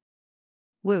Valley.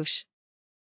 Whoosh.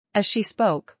 As she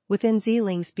spoke, within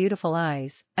Jieling's beautiful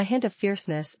eyes, a hint of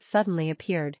fierceness suddenly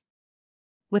appeared.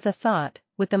 With a thought,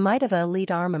 with the might of an elite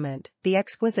armament, the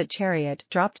exquisite chariot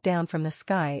dropped down from the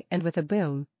sky and with a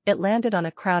boom, it landed on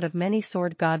a crowd of many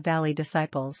Sword God Valley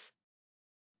disciples.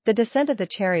 The descent of the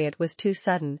chariot was too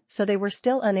sudden, so they were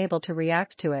still unable to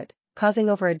react to it, causing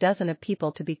over a dozen of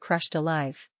people to be crushed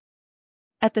alive.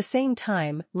 At the same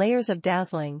time, layers of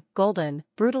dazzling, golden,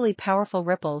 brutally powerful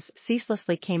ripples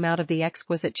ceaselessly came out of the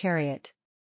exquisite chariot.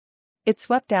 It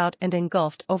swept out and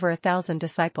engulfed over 1,000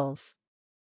 disciples.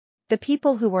 The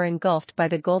people who were engulfed by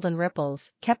the golden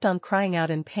ripples kept on crying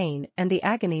out in pain, and the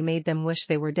agony made them wish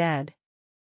they were dead.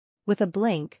 With a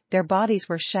blink, their bodies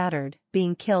were shattered,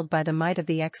 being killed by the might of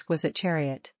the exquisite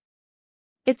chariot.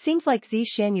 It seems like Zi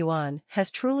Xianyuan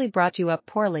has truly brought you up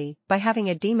poorly by having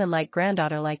a demon-like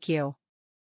granddaughter like you.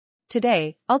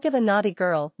 Today, I'll give a naughty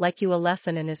girl like you a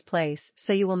lesson in his place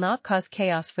so you will not cause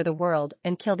chaos for the world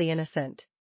and kill the innocent.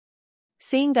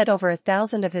 Seeing that over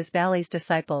 1,000 of his valley's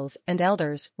disciples and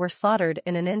elders were slaughtered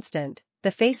in an instant,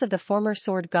 the face of the former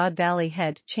Sword God Valley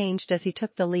head changed as he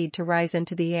took the lead to rise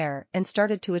into the air and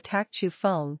started to attack Chu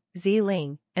Feng,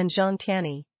 Jieling, and Zhang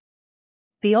Tianyi.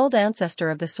 The old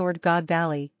ancestor of the Sword God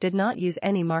Valley did not use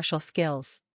any martial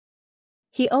skills.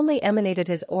 He only emanated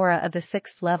his aura of the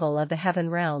 6th level of the heaven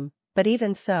realm, but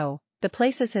even so, the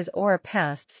places his aura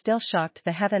passed still shocked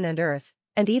the heaven and earth,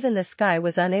 and even the sky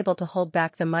was unable to hold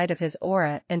back the might of his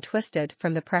aura and twisted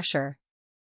from the pressure.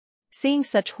 Seeing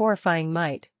such horrifying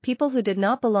might, people who did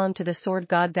not belong to the Sword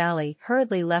God Valley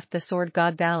hurriedly left the Sword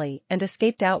God Valley and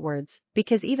escaped outwards,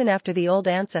 because even after the old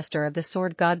ancestor of the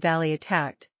Sword God Valley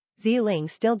attacked, Jieling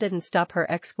still didn't stop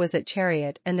her exquisite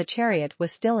chariot, and the chariot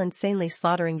was still insanely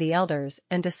slaughtering the elders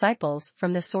and disciples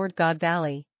from the Sword God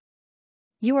Valley.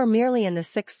 You are merely in the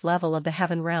 6th level of the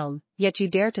heaven realm, yet you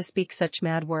dare to speak such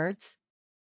mad words?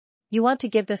 You want to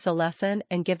give this a lesson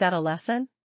and give that a lesson?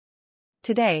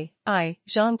 Today, I,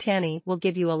 Zhang Tianyi, will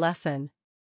give you a lesson.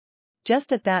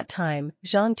 Just at that time,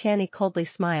 Zhang Tianyi coldly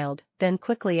smiled, then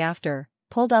quickly after,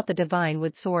 pulled out the divine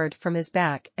wood sword from his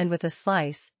back and with a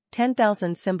slice,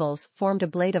 10,000 symbols formed a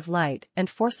blade of light and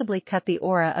forcibly cut the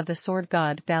aura of the Sword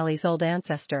God Valley's old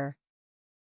ancestor.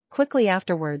 Quickly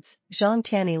afterwards, Zhang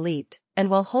Tianyi leaped, and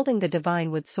while holding the divine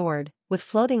wood sword, with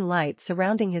floating light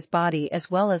surrounding his body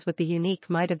as well as with the unique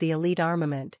might of the elite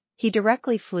armament, he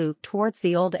directly flew towards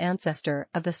the old ancestor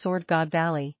of the Sword God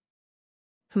Valley.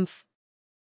 Humph.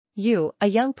 You, a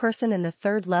young person in the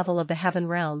 3rd level of the heaven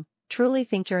realm, truly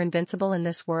think you're invincible in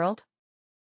this world?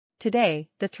 Today,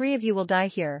 the 3 of you will die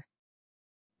here.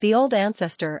 The old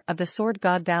ancestor of the Sword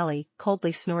God Valley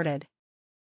coldly snorted.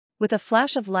 With a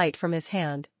flash of light from his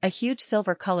hand, a huge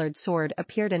silver-colored sword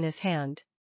appeared in his hand.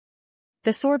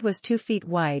 The sword was 2 feet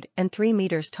wide and 3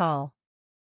 meters tall.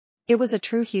 It was a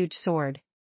true huge sword.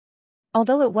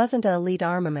 Although it wasn't an elite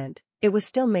armament, it was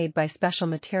still made by special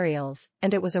materials,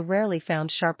 and it was a rarely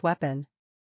found sharp weapon.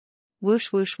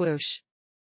 Whoosh whoosh whoosh.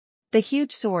 The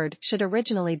huge sword should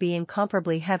originally be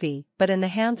incomparably heavy, but in the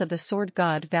hands of the Sword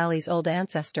God Valley's old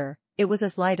ancestor, it was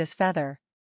as light as feather.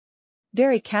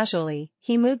 Very casually,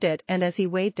 he moved it, and as he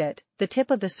waved it, the tip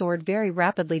of the sword very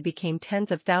rapidly became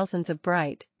tens of thousands of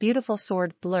bright, beautiful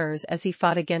sword blurs as he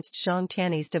fought against Zhang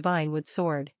Tianyi's divine wood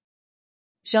sword.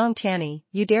 Zhang Tianyi,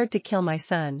 you dared to kill my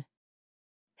son.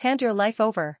 Hand your life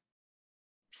over.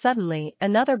 Suddenly,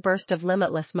 another burst of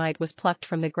limitless might was plucked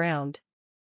from the ground.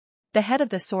 The head of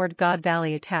the Sword God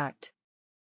Valley attacked.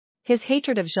 His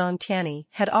hatred of Zhang Tianyi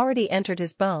had already entered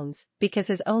his bones, because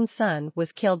his own son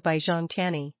was killed by Zhang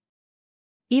Tianyi.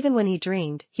 Even when he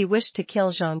dreamed, he wished to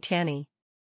kill Zhang Tianyi.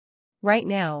 Right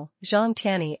now, Zhang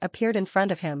Tianyi appeared in front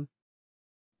of him.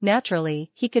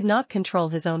 Naturally, he could not control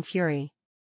his own fury.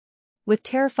 With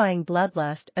terrifying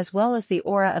bloodlust as well as the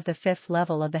aura of the 5th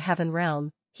level of the heaven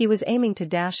realm, he was aiming to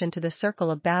dash into the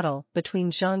circle of battle between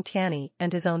Zhang Tianyi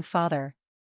and his own father.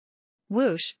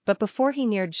 Whoosh, but before he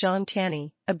neared Zhang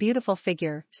Tianyi, a beautiful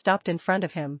figure stopped in front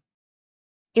of him.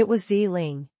 It was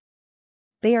Jieling.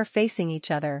 They are facing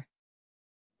each other.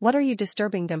 What are you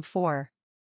disturbing them for?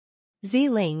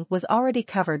 Jieling was already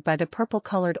covered by the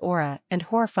purple-colored aura, and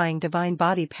horrifying divine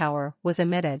body power was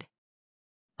emitted.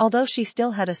 Although she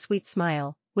still had a sweet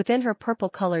smile, within her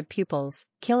purple-colored pupils,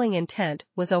 killing intent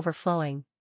was overflowing.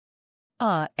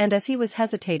 And as he was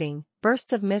hesitating,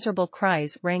 bursts of miserable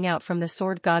cries rang out from the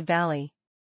Sword God Valley.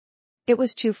 It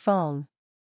was Chu Feng.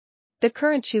 The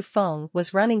current Chu Feng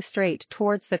was running straight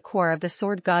towards the core of the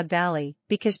Sword God Valley,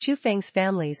 because Chu Feng's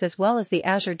families as well as the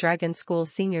Azure Dragon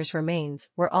School's seniors' remains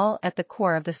were all at the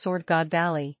core of the Sword God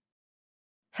Valley.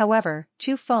 However,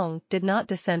 Chu Feng did not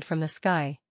descend from the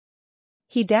sky.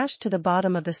 He dashed to the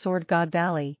bottom of the Sword God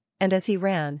Valley, and as he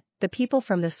ran, the people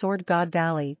from the Sword God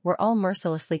Valley were all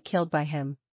mercilessly killed by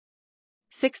him.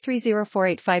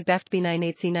 630485 Beft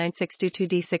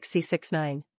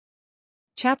B98C9622D6C69.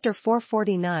 Chapter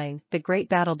 449, The Great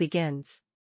Battle Begins.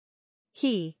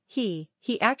 He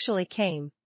actually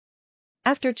came.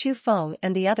 After Chu Feng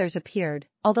and the others appeared,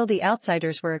 although the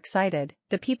outsiders were excited,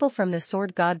 the people from the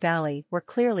Sword God Valley were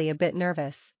clearly a bit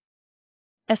nervous.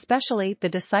 Especially the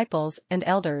disciples and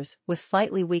elders with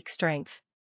slightly weak strength.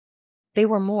 They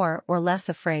were more or less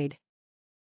afraid.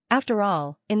 After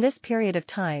all, in this period of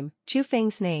time, Chu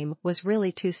Feng's name was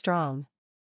really too strong.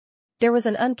 There was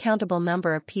an uncountable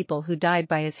number of people who died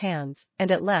by his hands,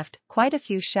 and it left quite a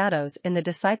few shadows in the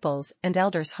disciples' and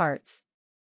elders' hearts.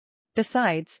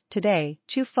 Besides, today,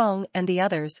 Chu Feng and the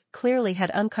others clearly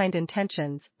had unkind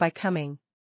intentions by coming.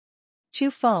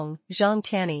 Chu Feng, Zhang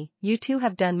Tianyi, you two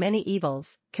have done many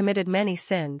evils, committed many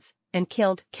sins, and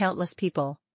killed countless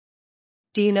people.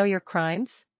 Do you know your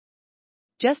crimes?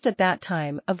 Just at that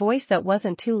time, a voice that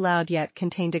wasn't too loud yet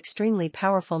contained extremely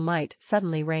powerful might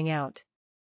suddenly rang out.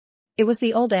 It was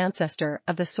the old ancestor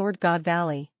of the Sword God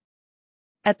Valley.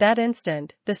 At that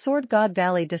instant, the Sword God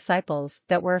Valley disciples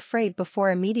that were afraid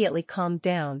before immediately calmed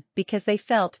down because they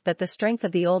felt that the strength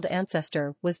of the old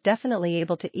ancestor was definitely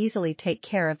able to easily take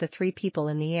care of the three people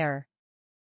in the air.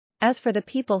 As for the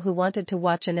people who wanted to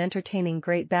watch an entertaining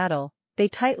great battle, they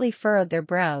tightly furrowed their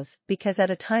brows because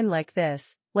at a time like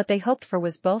this, what they hoped for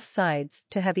was both sides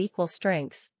to have equal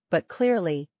strengths, but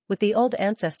clearly, with the old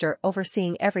ancestor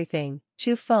overseeing everything,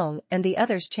 Chu Feng and the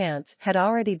others' chance had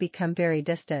already become very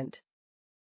distant.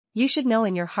 You should know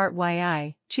in your heart why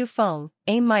I, Chu Feng,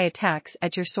 aim my attacks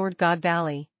at your Sword God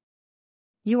Valley.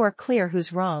 You are clear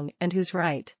who's wrong and who's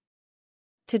right.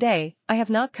 Today, I have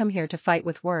not come here to fight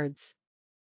with words.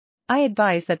 I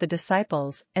advise that the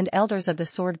disciples and elders of the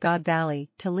Sword God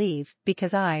Valley to leave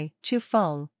because I, Chu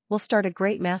Feng, will start a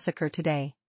great massacre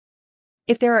today.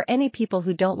 If there are any people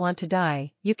who don't want to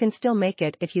die, you can still make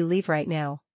it if you leave right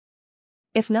now.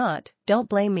 If not, don't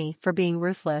blame me for being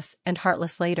ruthless and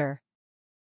heartless later.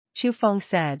 Chu Feng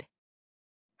said.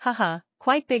 Haha,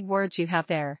 quite big words you have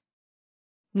there.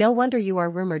 No wonder you are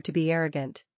rumored to be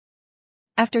arrogant.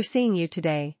 After seeing you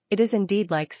today, it is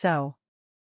indeed like so.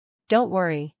 Don't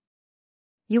worry.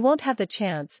 You won't have the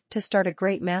chance to start a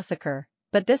great massacre,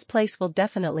 but this place will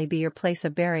definitely be your place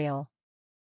of burial.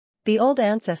 The old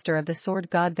ancestor of the Sword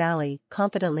God Valley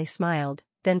confidently smiled,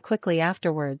 then quickly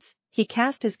afterwards, he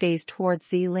cast his gaze towards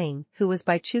Jieling, who was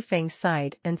by Chu Feng's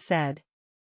side, and said.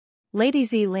 Lady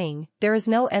Jieling, there is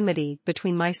no enmity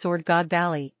between my Sword God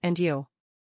Valley and you.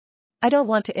 I don't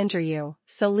want to injure you,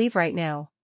 so leave right now.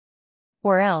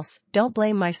 Or else, don't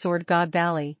blame my Sword God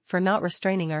Valley for not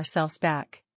restraining ourselves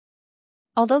back.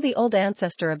 Although the old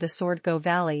ancestor of the Sword God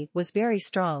Valley was very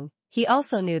strong, he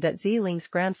also knew that Jieling's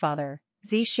grandfather,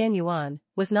 Zi Xianyuan,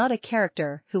 was not a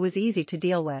character who was easy to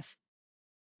deal with.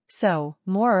 So,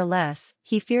 more or less,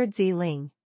 he feared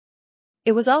Jieling.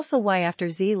 It was also why after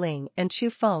Jieling and Chu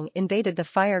Feng invaded the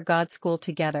Fire God School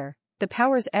together, the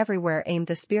powers everywhere aimed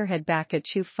the spearhead back at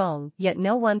Chu Feng, yet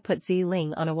no one put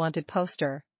Jieling on a wanted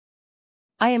poster.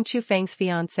 I am Chu Feng's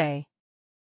fiancé.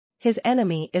 His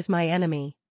enemy is my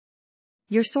enemy.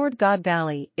 Your Sword God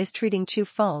Valley is treating Chu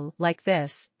Feng like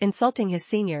this, insulting his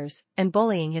seniors, and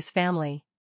bullying his family.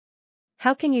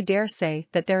 How can you dare say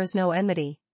that there is no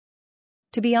enmity?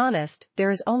 To be honest, there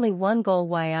is only one goal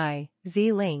why I,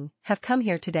 Jieling, have come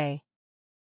here today.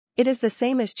 It is the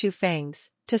same as Chu Feng's,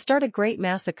 to start a great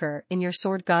massacre in your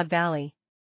Sword God Valley.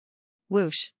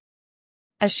 Whoosh.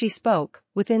 As she spoke,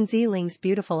 within Jieling's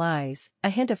beautiful eyes, a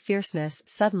hint of fierceness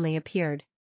suddenly appeared.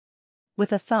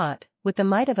 With a thought, with the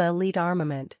might of an elite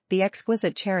armament, the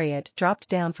exquisite chariot dropped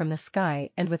down from the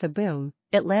sky and with a boom,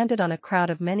 it landed on a crowd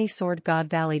of many Sword God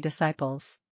Valley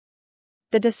disciples.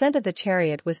 The descent of the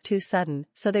chariot was too sudden,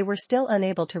 so they were still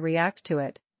unable to react to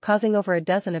it, causing over a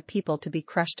dozen of people to be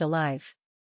crushed alive.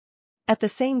 At the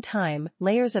same time,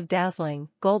 layers of dazzling,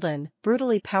 golden,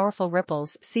 brutally powerful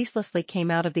ripples ceaselessly came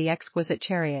out of the exquisite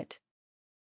chariot.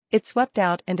 It swept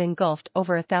out and engulfed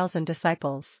over 1,000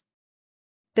 disciples.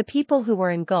 The people who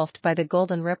were engulfed by the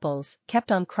golden ripples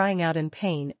kept on crying out in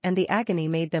pain, and the agony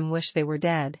made them wish they were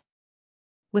dead.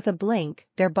 With a blink,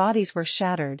 their bodies were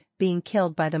shattered, being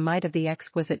killed by the might of the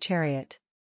exquisite chariot.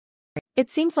 It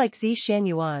seems like Zi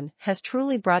Xianyuan has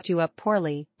truly brought you up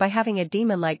poorly by having a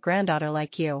demon-like granddaughter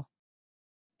like you.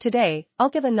 Today, I'll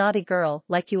give a naughty girl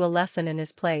like you a lesson in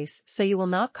his place so you will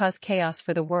not cause chaos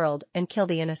for the world and kill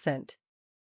the innocent.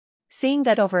 Seeing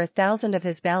that over 1,000 of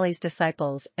his valley's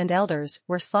disciples and elders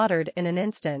were slaughtered in an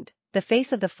instant, the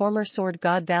face of the former Sword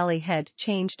God Valley head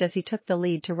changed as he took the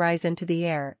lead to rise into the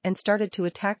air and started to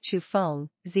attack Chu Feng,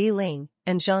 Jieling,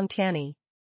 and Zhang Tianyi.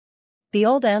 The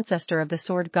old ancestor of the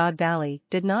Sword God Valley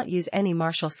did not use any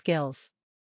martial skills.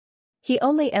 He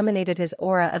only emanated his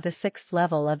aura of the 6th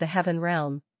level of the heaven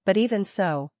realm, but even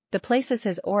so, the places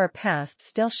his aura passed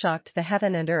still shocked the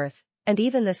heaven and earth, and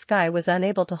even the sky was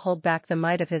unable to hold back the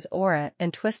might of his aura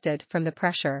and twisted from the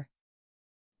pressure.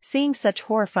 Seeing such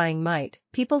horrifying might,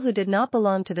 people who did not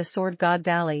belong to the Sword God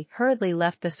Valley hurriedly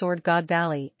left the Sword God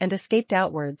Valley and escaped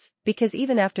outwards, because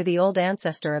even after the old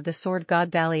ancestor of the Sword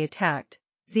God Valley attacked,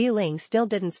 Jieling still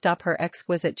didn't stop her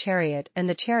exquisite chariot, and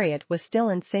the chariot was still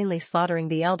insanely slaughtering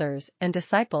the elders and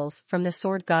disciples from the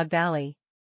Sword God Valley.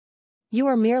 You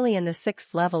are merely in the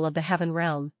 6th level of the heaven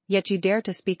realm, yet you dare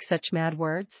to speak such mad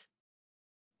words?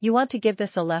 You want to give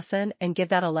this a lesson and give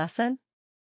that a lesson?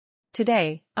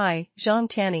 Today, I, Zhang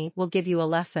Tianyi, will give you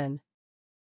a lesson.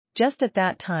 Just at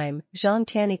that time, Zhang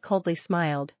Tianyi coldly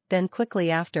smiled, then quickly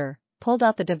after, pulled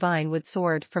out the divine wood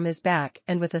sword from his back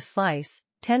and with a slice,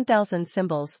 10,000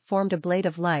 symbols formed a blade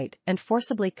of light and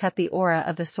forcibly cut the aura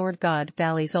of the Sword God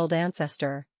Valley's old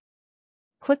ancestor.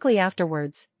 Quickly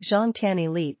afterwards, Zhang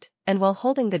Tianyi leaped, and while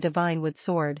holding the divine wood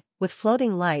sword, with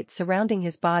floating light surrounding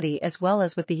his body as well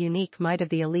as with the unique might of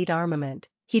the elite armament,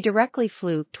 he directly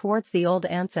flew towards the old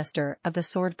ancestor of the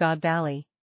sword god Valley.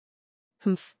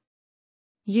 Humph.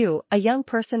 You, a young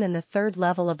person in the third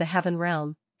level of the heaven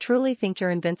realm, truly think you're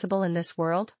invincible in this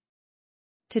world?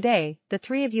 Today, the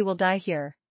three of you will die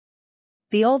here.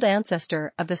 The old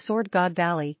ancestor of the sword god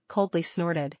Valley coldly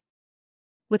snorted.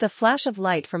 With a flash of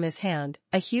light from his hand,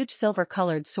 a huge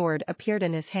silver-colored sword appeared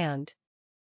in his hand.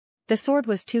 The sword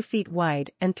was 2 feet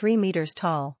wide and 3 meters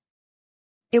tall.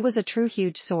 It was a true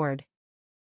huge sword.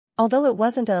 Although it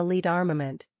wasn't an elite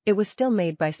armament, it was still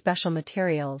made by special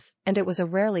materials, and it was a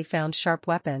rarely found sharp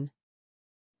weapon.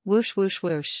 Whoosh whoosh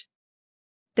whoosh.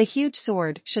 The huge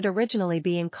sword should originally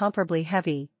be incomparably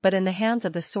heavy, but in the hands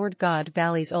of the sword god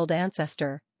Valley's old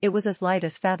ancestor, it was as light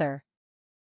as feather.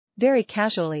 Very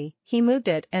casually, he moved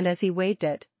it, and as he waved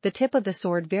it, the tip of the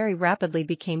sword very rapidly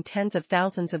became tens of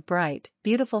thousands of bright,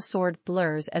 beautiful sword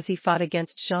blurs as he fought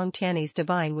against Zhang Tiany's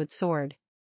divine wood sword.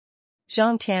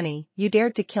 Zhang Tiany, you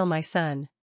dared to kill my son.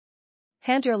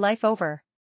 Hand your life over.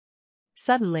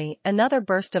 Suddenly, another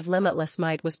burst of limitless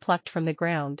might was plucked from the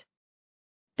ground.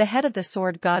 The head of the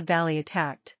sword god Valley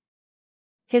attacked.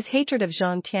 His hatred of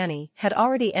Zhang Tiany had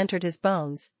already entered his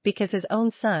bones, because his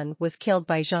own son was killed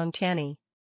by Zhang Tiany.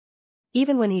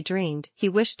 Even when he dreamed, he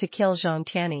wished to kill Zhang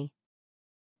Tiany.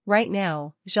 Right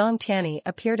now, Zhang Tiany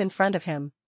appeared in front of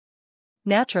him.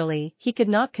 Naturally, he could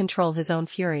not control his own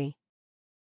fury.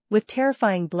 With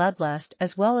terrifying bloodlust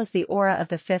as well as the aura of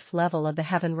the 5th level of the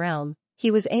heaven realm,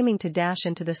 he was aiming to dash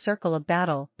into the circle of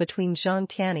battle between Zhang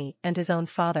Tiany and his own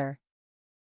father.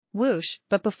 Whoosh,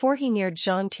 but before he neared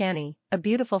Zhang Tiany, a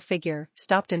beautiful figure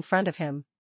stopped in front of him.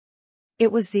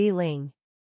 It was Jieling.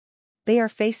 They are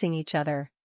facing each other.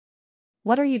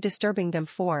 What are you disturbing them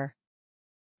for?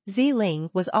 Jieling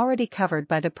was already covered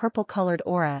by the purple-colored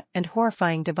aura, and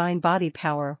horrifying divine body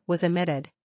power was emitted.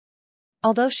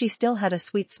 Although she still had a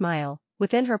sweet smile,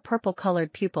 within her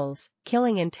purple-colored pupils,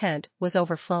 killing intent was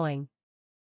overflowing.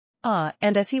 Ah,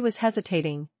 and as he was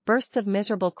hesitating, bursts of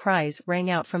miserable cries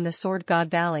rang out from the sword god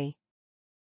Valley.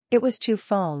 It was Chu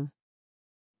Feng.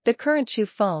 The current Chu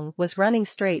Feng was running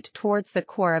straight towards the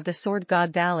core of the sword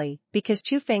god Valley, because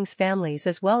Chu Feng's families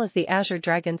as well as the Azure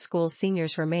Dragon School's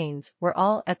seniors' remains were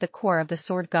all at the core of the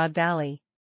sword god Valley.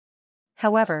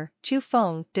 However, Chu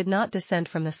Feng did not descend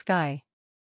from the sky.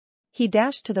 He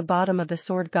dashed to the bottom of the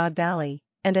sword god Valley,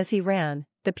 and as he ran,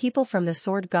 the people from the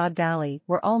sword god Valley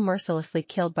were all mercilessly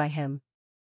killed by him.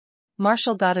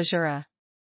 Martial God Asura.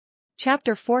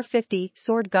 Chapter 450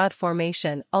 Sword God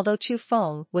Formation. Although Chu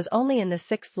Feng was only in the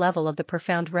 6th level of the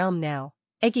Profound Realm now,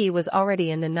 Eggy was already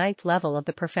in the 9th level of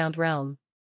the Profound Realm.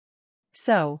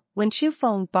 So, when Chu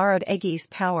Feng borrowed Eggy's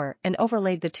power and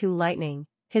overlaid the two lightning,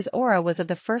 his aura was of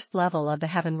the 1st level of the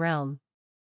Heaven Realm.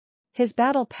 His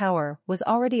battle power was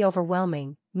already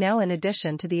overwhelming, now in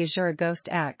addition to the Azure Ghost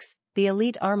Axe, the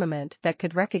elite armament that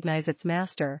could recognize its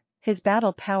master, his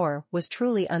battle power was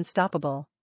truly unstoppable.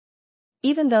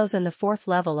 Even those in the 4th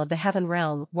level of the Heaven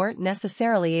Realm weren't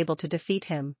necessarily able to defeat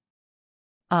him.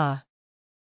 Ah!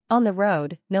 On the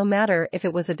road, no matter if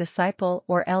it was a disciple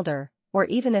or elder, or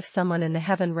even if someone in the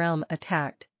Heaven Realm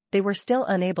attacked, they were still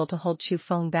unable to hold Chu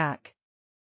Feng back.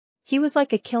 He was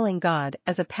like a killing god,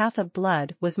 as a path of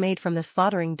blood was made from the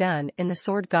slaughtering done in the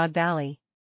sword god Valley.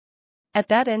 At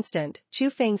that instant,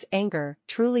 Chu Feng's anger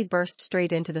truly burst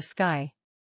straight into the sky.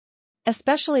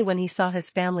 Especially when he saw his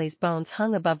family's bones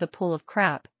hung above the pool of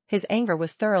crap, his anger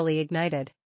was thoroughly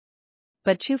ignited.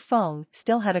 But Chu Feng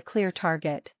still had a clear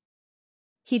target.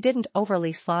 He didn't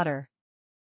overly slaughter.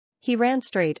 He ran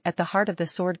straight at the heart of the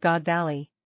sword god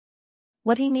Valley.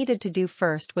 What he needed to do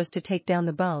first was to take down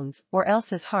the bones, or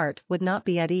else his heart would not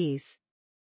be at ease.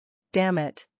 Damn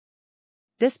it.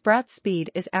 This brat's speed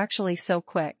is actually so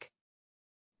quick.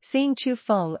 Seeing Chu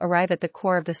Feng arrive at the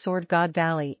core of the sword god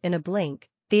Valley in a blink,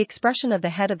 the expression of the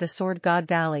head of the sword god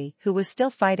Valley, who was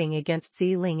still fighting against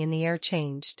Jieling in the air,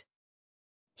 changed.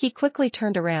 He quickly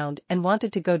turned around and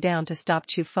wanted to go down to stop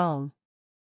Chu Feng.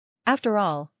 After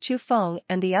all, Chu Feng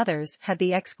and the others had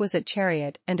the exquisite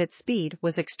chariot and its speed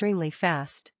was extremely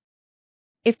fast.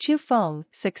 If Chu Feng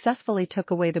successfully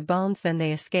took away the bones, then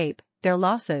they escape, their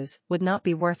losses would not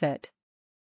be worth it.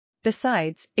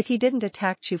 Besides, if he didn't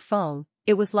attack Chu Feng,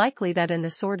 it was likely that in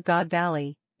the sword god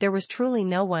Valley, there was truly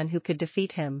no one who could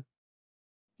defeat him.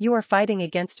 You are fighting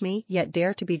against me yet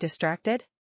dare to be distracted?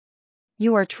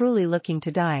 You are truly looking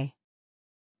to die.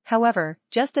 However,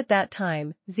 just at that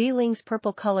time, Jieling's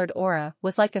purple-colored aura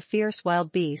was like a fierce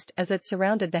wild beast as it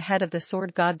surrounded the head of the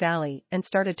sword god Valley and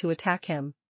started to attack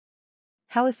him.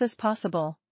 How is this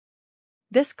possible?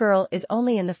 This girl is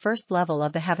only in the first level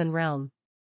of the heaven realm.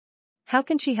 How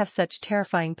can she have such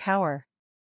terrifying power?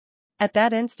 At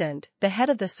that instant, the head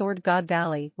of the Sword God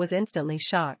Valley was instantly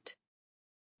shocked.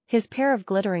 His pair of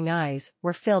glittering eyes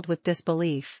were filled with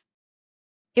disbelief.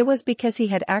 It was because he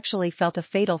had actually felt a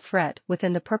fatal threat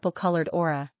within the purple-colored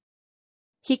aura.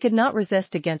 He could not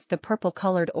resist against the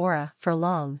purple-colored aura for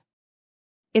long.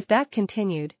 If that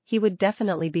continued, he would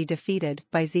definitely be defeated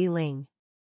by Jieling.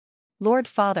 Lord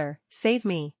Father, save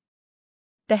me!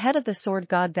 The head of the Sword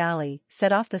God Valley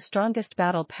set off the strongest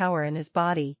battle power in his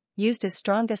body, used his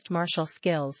strongest martial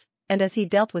skills, and as he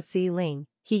dealt with Jieling,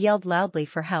 he yelled loudly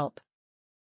for help.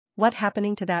 What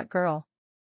happening to that girl?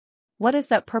 What is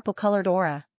that purple-colored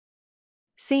aura?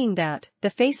 Seeing that,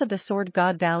 the face of the Sword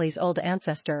God Valley's old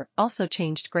ancestor also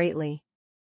changed greatly.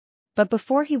 But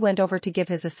before he went over to give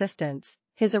his assistance,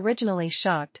 his originally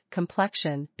shocked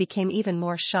complexion became even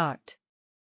more shocked.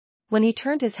 When he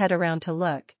turned his head around to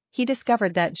look, he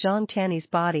discovered that Zhang Tiany's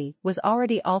body was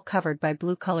already all covered by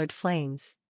blue-colored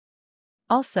flames.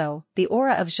 Also, the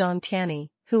aura of Zhang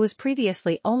Tiany, who was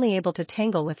previously only able to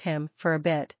tangle with him for a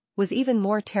bit, was even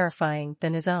more terrifying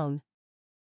than his own.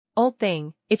 Old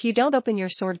thing, if you don't open your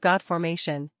Sword God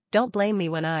formation, don't blame me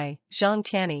when I, Zhang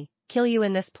Tiany, kill you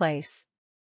in this place.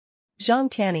 Zhang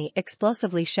Tiany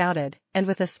explosively shouted, and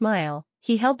with a smile,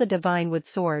 he held the divine wood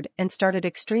sword and started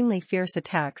extremely fierce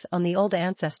attacks on the old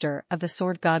ancestor of the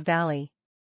Sword God Valley.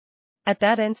 At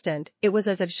that instant, it was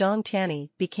as if Zhang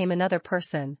Tiany became another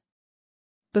person.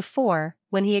 Before,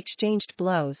 when he exchanged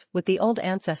blows with the old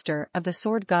ancestor of the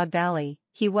Sword God Valley,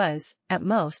 he was, at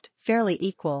most, fairly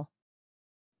equal.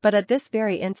 But at this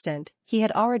very instant, he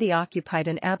had already occupied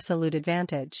an absolute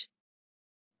advantage.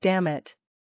 Damn it!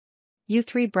 You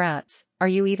three brats, are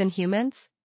you even humans?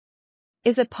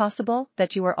 Is it possible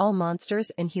that you are all monsters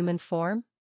in human form?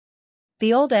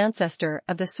 The old ancestor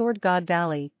of the Sword God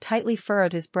Valley tightly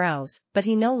furrowed his brows, but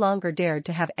he no longer dared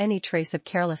to have any trace of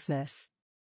carelessness.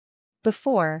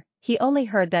 Before, he only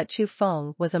heard that Chu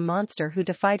Feng was a monster who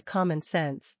defied common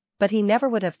sense, but he never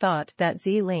would have thought that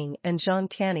Jieling and Zhang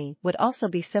Tiany would also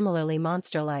be similarly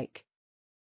monster-like.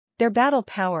 Their battle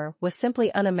power was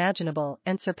simply unimaginable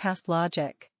and surpassed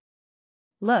logic.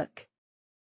 Look!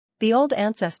 The old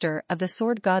ancestor of the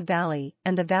Sword God Valley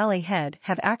and the Valley Head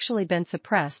have actually been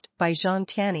suppressed by Zhang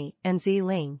Tiany and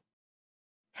Jieling.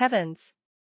 Heavens!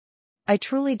 I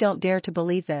truly don't dare to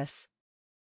believe this.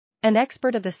 An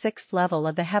expert of the 6th level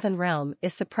of the Heaven Realm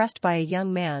is suppressed by a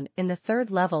young man in the 3rd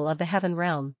level of the Heaven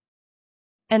Realm.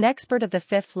 An expert of the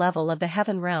 5th level of the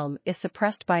Heaven Realm is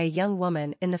suppressed by a young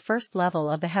woman in the 1st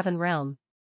level of the Heaven Realm.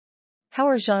 How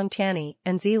are Zhang Tiany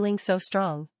and Jieling so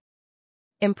strong?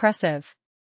 Impressive.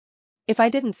 If I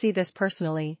didn't see this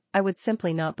personally, I would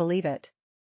simply not believe it.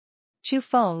 Chu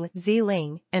Feng,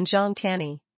 Jieling, and Zhang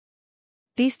Tiany.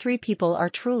 These three people are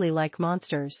truly like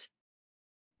monsters.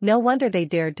 No wonder they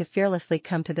dared to fearlessly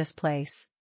come to this place.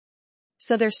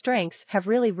 So their strengths have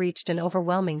really reached an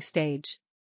overwhelming stage.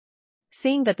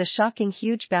 Seeing that the shocking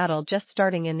huge battle just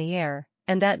starting in the air,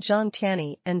 and that Zhang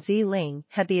Tiany and Jieling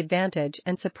had the advantage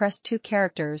and suppressed two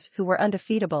characters who were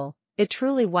undefeatable, it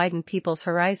truly widened people's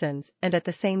horizons, and at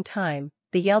the same time,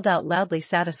 they yelled out loudly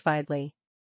satisfiedly.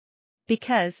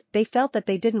 Because they felt that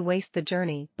they didn't waste the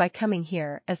journey by coming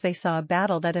here as they saw a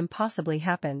battle that impossibly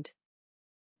happened.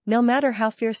 No matter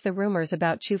how fierce the rumors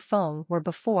about Chu Feng were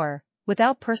before,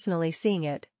 without personally seeing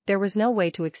it, there was no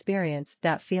way to experience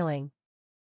that feeling.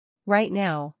 Right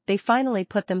now, they finally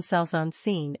put themselves on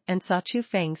scene and saw Chu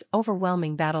Feng's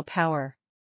overwhelming battle power.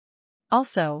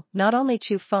 Also, not only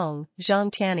Chu Feng,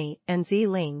 Zhang Tiany, and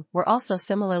Jieling were also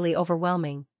similarly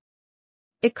overwhelming.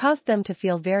 It caused them to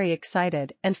feel very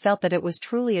excited and felt that it was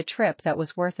truly a trip that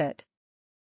was worth it.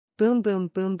 Boom boom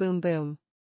boom boom boom.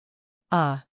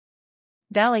 Ah!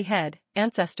 Valley Head,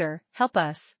 Ancestor, help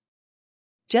us!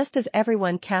 Just as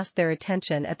everyone cast their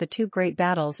attention at the two great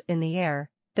battles in the air,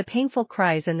 the painful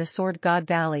cries in the Sword God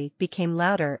Valley became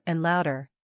louder and louder.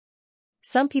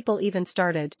 Some people even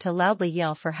started to loudly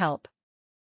yell for help.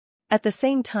 At the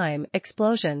same time,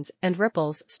 explosions and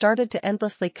ripples started to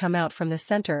endlessly come out from the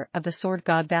center of the Sword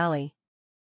God Valley.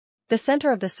 The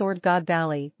center of the Sword God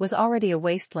Valley was already a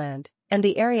wasteland, and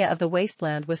the area of the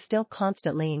wasteland was still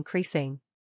constantly increasing.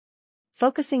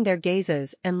 Focusing their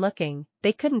gazes and looking,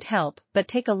 they couldn't help but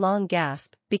take a long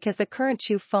gasp because the current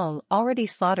Chu Feng already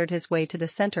slaughtered his way to the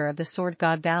center of the Sword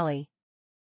God Valley.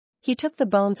 He took the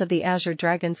bones of the Azure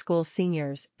Dragon School's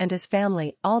seniors and his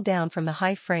family all down from the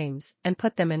high frames and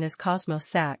put them in his cosmos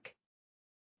sack.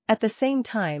 At the same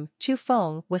time, Chu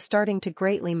Feng was starting to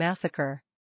greatly massacre.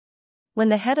 When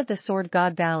the head of the Sword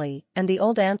God Valley and the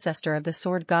old ancestor of the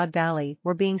Sword God Valley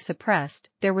were being suppressed,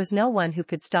 there was no one who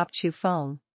could stop Chu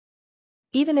Feng.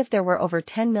 Even if there were over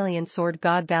 10 million Sword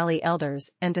God Valley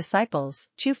elders and disciples,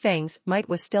 Chu Feng's might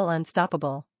was still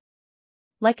unstoppable.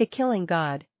 Like a killing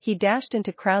god, he dashed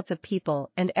into crowds of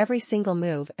people, and every single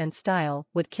move and style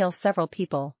would kill several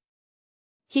people.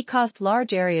 He caused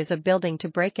large areas of building to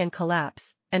break and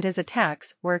collapse, and his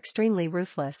attacks were extremely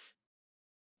ruthless.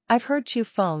 I've heard Chu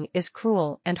Feng is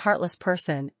cruel and heartless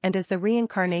person and is the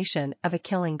reincarnation of a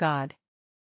killing god.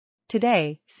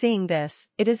 Today, seeing this,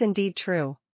 it is indeed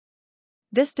true.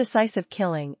 This decisive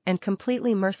killing and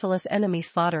completely merciless enemy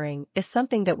slaughtering is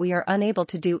something that we are unable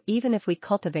to do even if we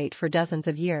cultivate for dozens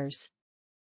of years.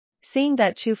 Seeing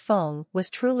that Chu Feng was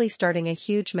truly starting a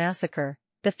huge massacre,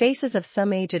 the faces of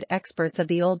some aged experts of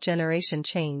the old generation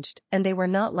changed, and they were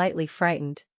not lightly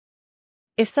frightened.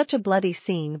 If such a bloody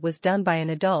scene was done by an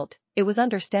adult, it was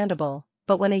understandable,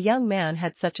 but when a young man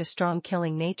had such a strong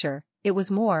killing nature, it was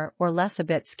more or less a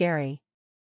bit scary.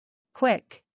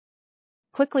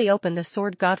 Quickly open the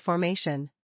Sword God formation.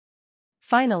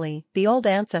 Finally, the old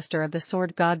ancestor of the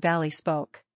Sword God Valley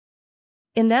spoke.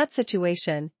 In that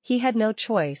situation, he had no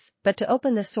choice but to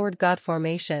open the Sword God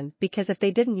formation, because if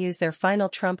they didn't use their final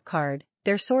trump card,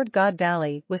 their Sword God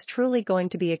Valley was truly going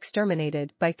to be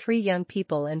exterminated by 3 young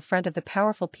people in front of the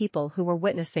powerful people who were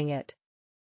witnessing it.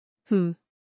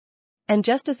 And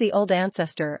just as the old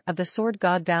ancestor of the Sword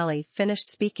God Valley finished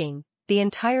speaking, the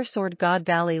entire Sword God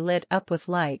Valley lit up with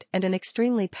light, and an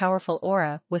extremely powerful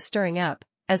aura was stirring up,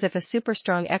 as if a super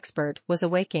strong expert was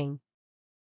awaking.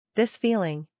 This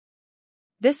feeling.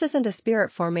 This isn't a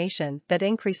spirit formation that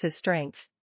increases strength.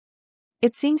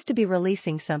 It seems to be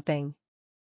releasing something.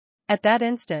 At that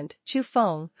instant, Chu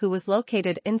Feng, who was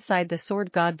located inside the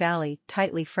Sword God Valley,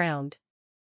 tightly frowned.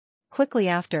 Quickly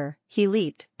after, he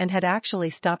leaped and had actually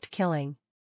stopped killing.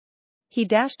 He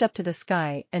dashed up to the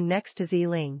sky and next to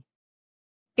Jieling.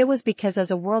 It was because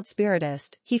as a world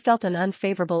spiritist, he felt an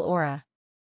unfavorable aura.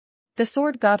 The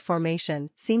Sword God formation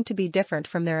seemed to be different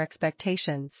from their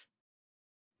expectations.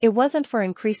 It wasn't for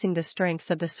increasing the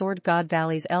strengths of the Sword God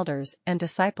Valley's elders and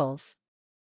disciples.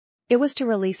 It was to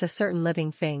release a certain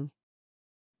living thing.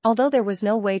 Although there was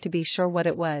no way to be sure what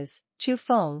it was, Chu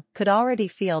Feng could already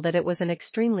feel that it was an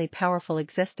extremely powerful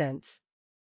existence.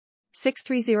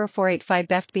 630485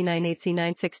 BEFT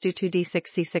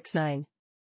B98C9622D6C69.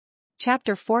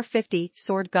 Chapter 450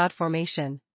 Sword God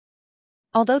Formation.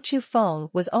 Although Chu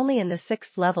Feng was only in the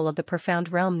 6th level of the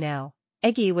Profound Realm now,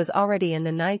 Eggy was already in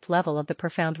the 9th level of the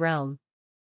Profound Realm.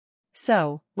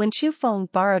 So, when Chu Feng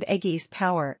borrowed Eggy's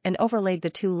power and overlaid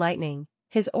the 2 lightning,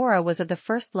 his aura was of the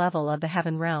 1st level of the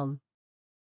Heaven Realm.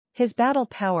 His battle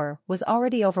power was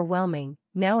already overwhelming,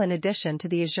 now in addition to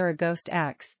the Asura Ghost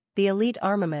Axe, the elite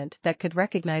armament that could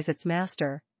recognize its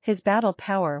master, his battle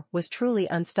power was truly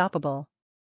unstoppable.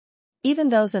 Even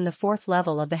those in the 4th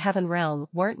level of the Heaven Realm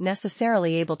weren't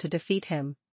necessarily able to defeat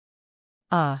him.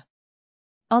 On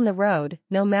the road,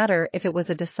 no matter if it was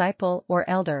a disciple or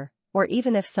elder, or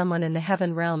even if someone in the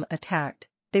Heaven Realm attacked,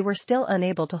 they were still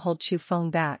unable to hold Chu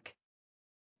Feng back.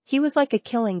 He was like a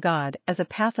killing god, as a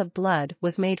path of blood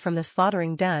was made from the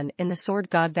slaughtering done in the Sword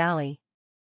God Valley.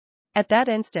 At that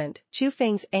instant, Chu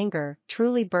Feng's anger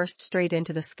truly burst straight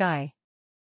into the sky.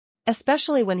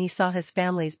 Especially when he saw his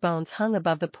family's bones hung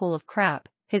above the pool of crap,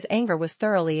 his anger was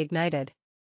thoroughly ignited.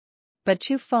 But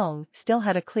Chu Feng still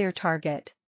had a clear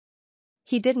target.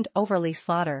 He didn't overly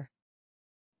slaughter.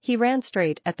 He ran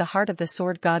straight at the heart of the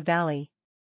Sword God Valley.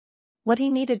 What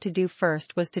he needed to do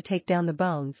first was to take down the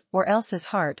bones, or else his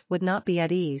heart would not be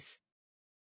at ease.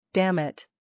 Damn it.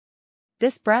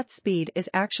 This brat's speed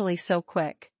is actually so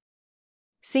quick.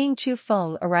 Seeing Chu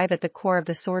Feng arrive at the core of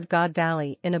the Sword God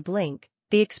Valley in a blink,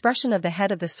 the expression of the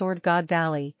head of the Sword God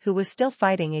Valley, who was still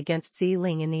fighting against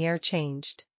Jieling in the air,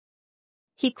 changed.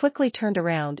 He quickly turned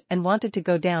around and wanted to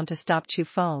go down to stop Chu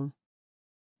Feng.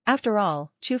 After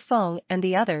all, Chu Feng and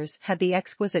the others had the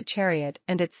exquisite chariot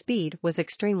and its speed was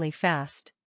extremely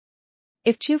fast.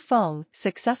 If Chu Feng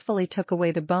successfully took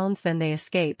away the bones, then they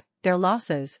escape, their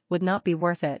losses would not be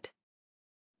worth it.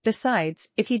 Besides,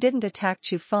 if he didn't attack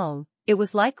Chu Feng, it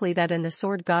was likely that in the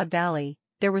Sword God Valley,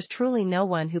 there was truly no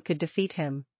one who could defeat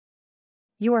him.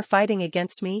 You are fighting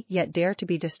against me, yet dare to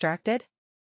be distracted?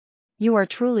 You are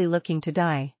truly looking to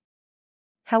die.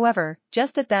 However,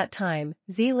 just at that time,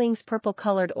 Jieling's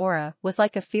purple-colored aura was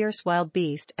like a fierce wild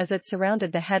beast as it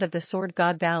surrounded the head of the Sword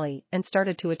God Valley and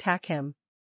started to attack him.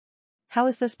 How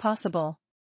is this possible?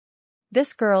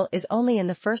 This girl is only in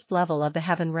the 1st level of the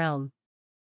Heaven Realm.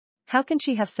 How can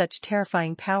she have such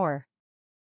terrifying power?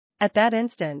 At that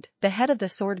instant, the head of the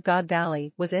Sword God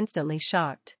Valley was instantly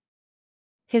shocked.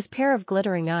 His pair of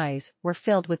glittering eyes were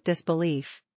filled with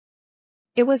disbelief.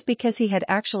 It was because he had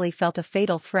actually felt a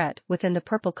fatal threat within the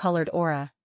purple-colored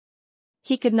aura.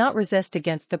 He could not resist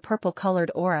against the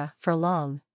purple-colored aura for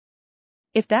long.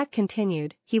 If that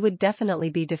continued, he would definitely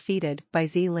be defeated by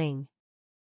Jieling.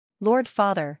 Lord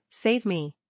Father, save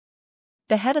me!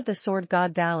 The head of the Sword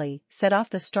God Valley set off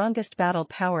the strongest battle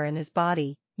power in his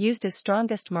body, used his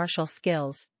strongest martial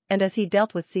skills, and as he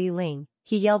dealt with Jieling,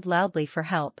 he yelled loudly for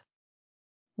help.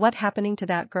 What happening to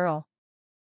that girl?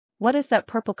 What is that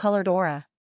purple-colored aura?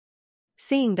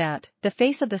 Seeing that, the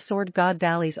face of the Sword God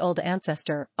Valley's old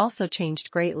ancestor also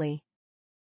changed greatly.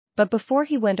 But before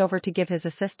he went over to give his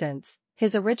assistance,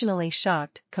 his originally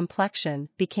shocked complexion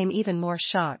became even more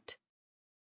shocked.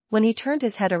 When he turned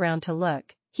his head around to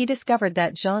look, he discovered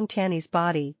that Zhang Tiany's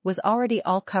body was already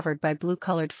all covered by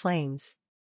blue-colored flames.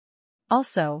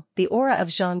 Also, the aura of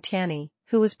Zhang Tiany,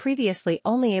 who was previously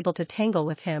only able to tangle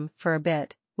with him for a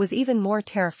bit, was even more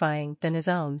terrifying than his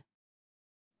own.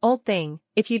 Old thing,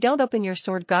 if you don't open your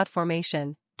Sword God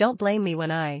formation, don't blame me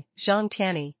when I, Zhang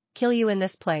Tiany, kill you in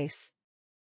this place.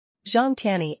 Zhang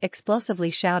Tiany explosively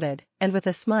shouted, and with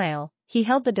a smile, he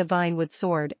held the divine wood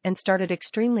sword and started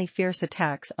extremely fierce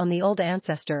attacks on the old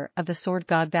ancestor of the Sword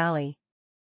God Valley.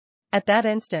 At that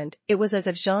instant, it was as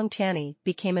if Zhang Tiany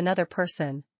became another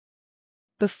person.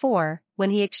 Before, when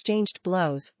he exchanged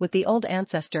blows with the old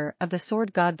ancestor of the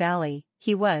Sword God Valley,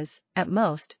 he was, at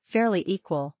most, fairly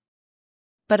equal.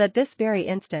 But at this very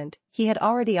instant, he had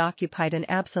already occupied an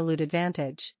absolute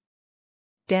advantage.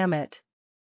 Damn it!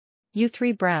 You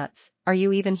three brats, are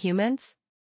you even humans?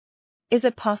 Is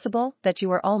it possible that you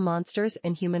are all monsters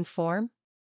in human form?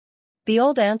 The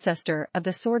old ancestor of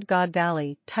the Sword God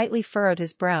Valley tightly furrowed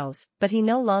his brows, but he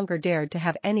no longer dared to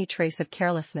have any trace of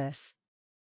carelessness.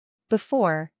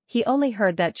 Before, he only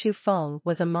heard that Chu Feng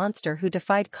was a monster who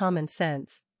defied common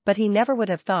sense, but he never would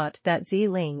have thought that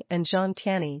Jieling and Zhang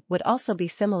Tiany would also be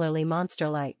similarly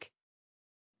monster-like.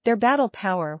 Their battle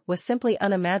power was simply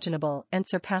unimaginable and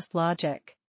surpassed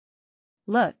logic.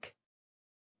 Look!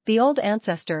 The old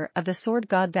ancestor of the Sword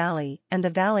God Valley and the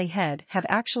Valley Head have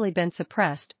actually been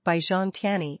suppressed by Zhang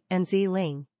Tiany and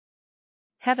Jieling.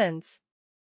 Heavens!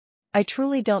 I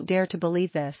truly don't dare to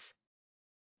believe this.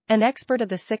 An expert of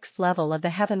the 6th level of the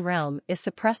Heaven Realm is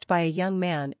suppressed by a young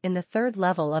man in the 3rd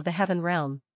level of the Heaven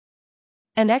Realm.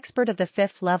 An expert of the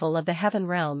 5th level of the Heaven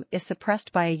Realm is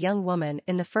suppressed by a young woman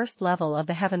in the 1st level of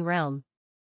the Heaven Realm.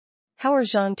 How are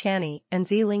Zhang Tiany and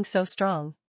Jieling so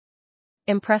strong?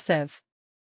 Impressive.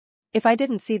 If I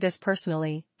didn't see this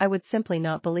personally, I would simply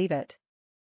not believe it.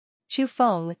 Chu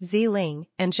Feng, Jieling,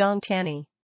 and Zhang Tiany.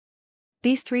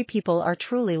 These three people are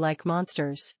truly like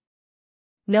monsters.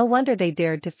 No wonder they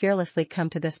dared to fearlessly come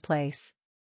to this place.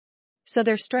 So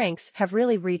their strengths have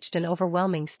really reached an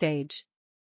overwhelming stage.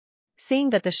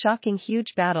 Seeing that the shocking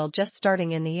huge battle just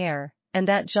starting in the air, and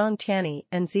that Zhang Tiany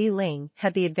and Jieling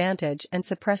had the advantage and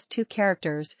suppressed two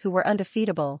characters who were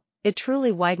undefeatable, it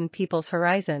truly widened people's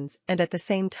horizons, and at the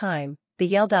same time, they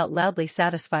yelled out loudly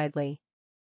satisfiedly.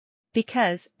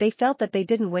 Because they felt that they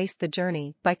didn't waste the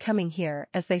journey by coming here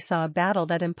as they saw a battle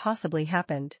that impossibly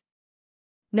happened.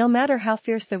 No matter how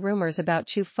fierce the rumors about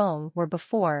Chu Feng were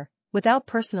before, without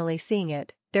personally seeing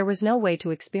it, there was no way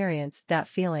to experience that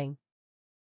feeling.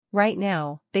 Right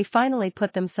now, they finally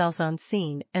put themselves on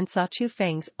scene and saw Chu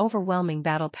Feng's overwhelming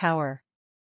battle power.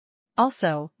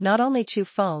 Also, not only Chu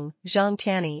Feng, Zhang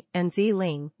Tiany, and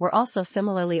Jieling were also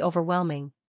similarly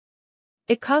overwhelming.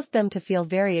 It caused them to feel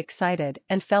very excited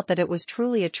and felt that it was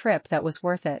truly a trip that was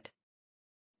worth it.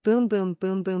 Boom boom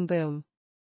boom boom boom.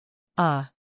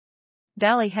 Ah!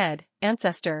 Valley Head,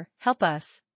 Ancestor, help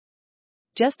us!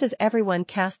 Just as everyone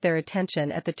cast their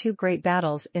attention at the two great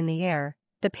battles in the air,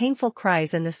 the painful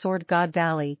cries in the Sword God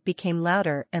Valley became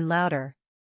louder and louder.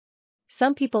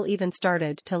 Some people even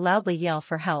started to loudly yell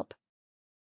for help.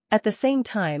 At the same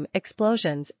time,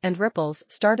 explosions and ripples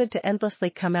started to endlessly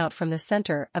come out from the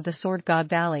center of the Sword God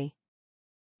Valley.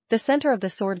 The center of the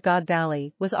Sword God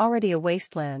Valley was already a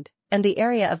wasteland, and the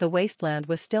area of the wasteland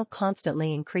was still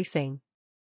constantly increasing.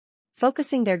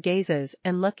 Focusing their gazes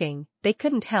and looking, they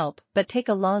couldn't help but take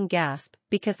a long gasp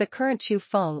because the current Chu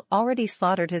Feng already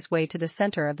slaughtered his way to the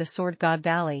center of the Sword God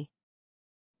Valley.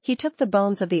 He took the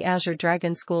bones of the Azure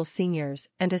Dragon School's seniors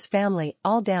and his family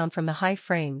all down from the high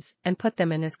frames and put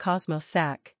them in his cosmos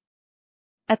sack.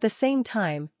 At the same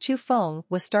time, Chu Feng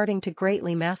was starting to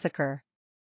greatly massacre.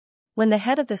 When the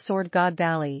head of the Sword God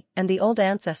Valley and the old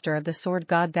ancestor of the Sword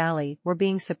God Valley were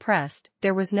being suppressed,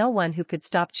 there was no one who could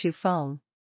stop Chu Feng.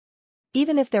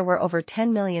 Even if there were over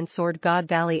 10 million Sword God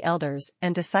Valley elders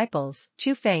and disciples,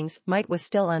 Chu Feng's might was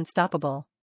still unstoppable.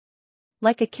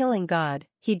 Like a killing god,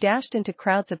 he dashed into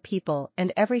crowds of people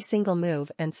and every single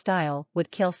move and style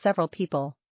would kill several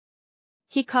people.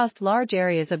 He caused large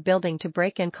areas of building to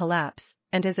break and collapse,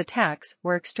 and his attacks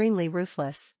were extremely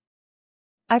ruthless.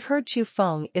 I've heard Chu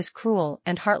Feng is cruel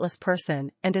and heartless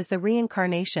person and is the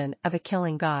reincarnation of a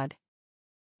killing god.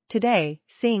 Today,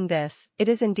 seeing this, it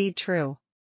is indeed true.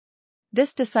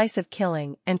 This decisive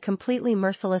killing and completely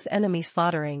merciless enemy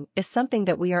slaughtering is something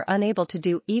that we are unable to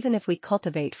do even if we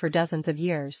cultivate for dozens of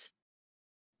years.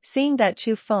 Seeing that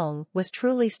Chu Feng was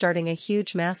truly starting a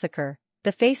huge massacre,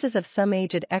 the faces of some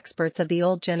aged experts of the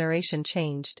old generation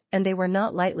changed and they were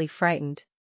not lightly frightened.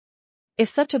 If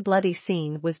such a bloody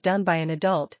scene was done by an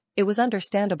adult, it was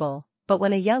understandable, but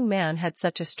when a young man had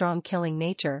such a strong killing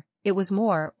nature, it was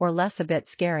more or less a bit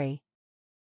scary.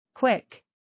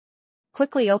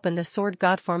 Quickly open the Sword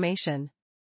God formation.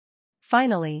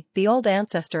 Finally, the old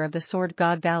ancestor of the Sword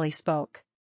God Valley spoke.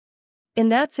 In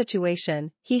that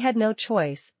situation, he had no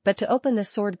choice but to open the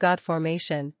Sword God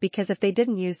formation because if they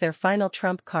didn't use their final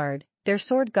trump card, their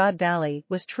Sword God Valley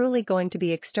was truly going to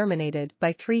be exterminated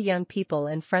by 3 young people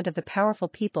in front of the powerful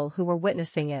people who were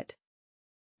witnessing it.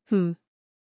 And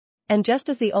just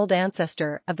as the old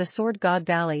ancestor of the Sword God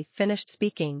Valley finished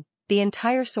speaking, the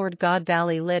entire Sword God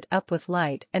Valley lit up with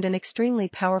light and an extremely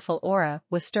powerful aura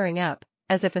was stirring up,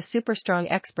 as if a super strong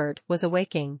expert was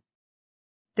awaking.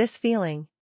 This feeling.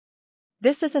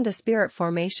 This isn't a spirit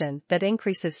formation that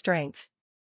increases strength.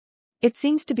 It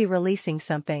seems to be releasing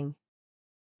something.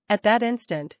 At that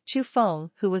instant, Chu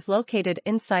Feng, who was located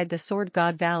inside the Sword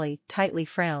God Valley, tightly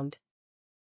frowned.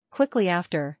 Quickly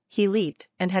after, he leaped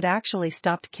and had actually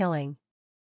stopped killing.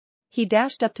 He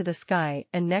dashed up to the sky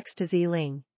and next to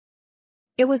Jieling.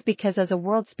 It was because as a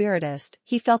world spiritist,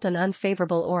 he felt an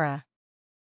unfavorable aura.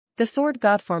 The Sword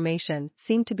God formation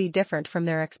seemed to be different from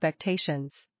their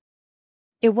expectations.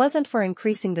 It wasn't for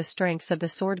increasing the strengths of the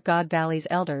Sword God Valley's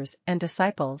elders and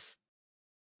disciples.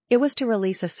 It was to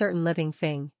release a certain living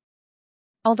thing.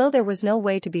 Although there was no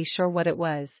way to be sure what it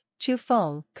was, Chu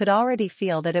Feng could already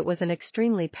feel that it was an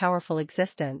extremely powerful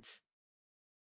existence.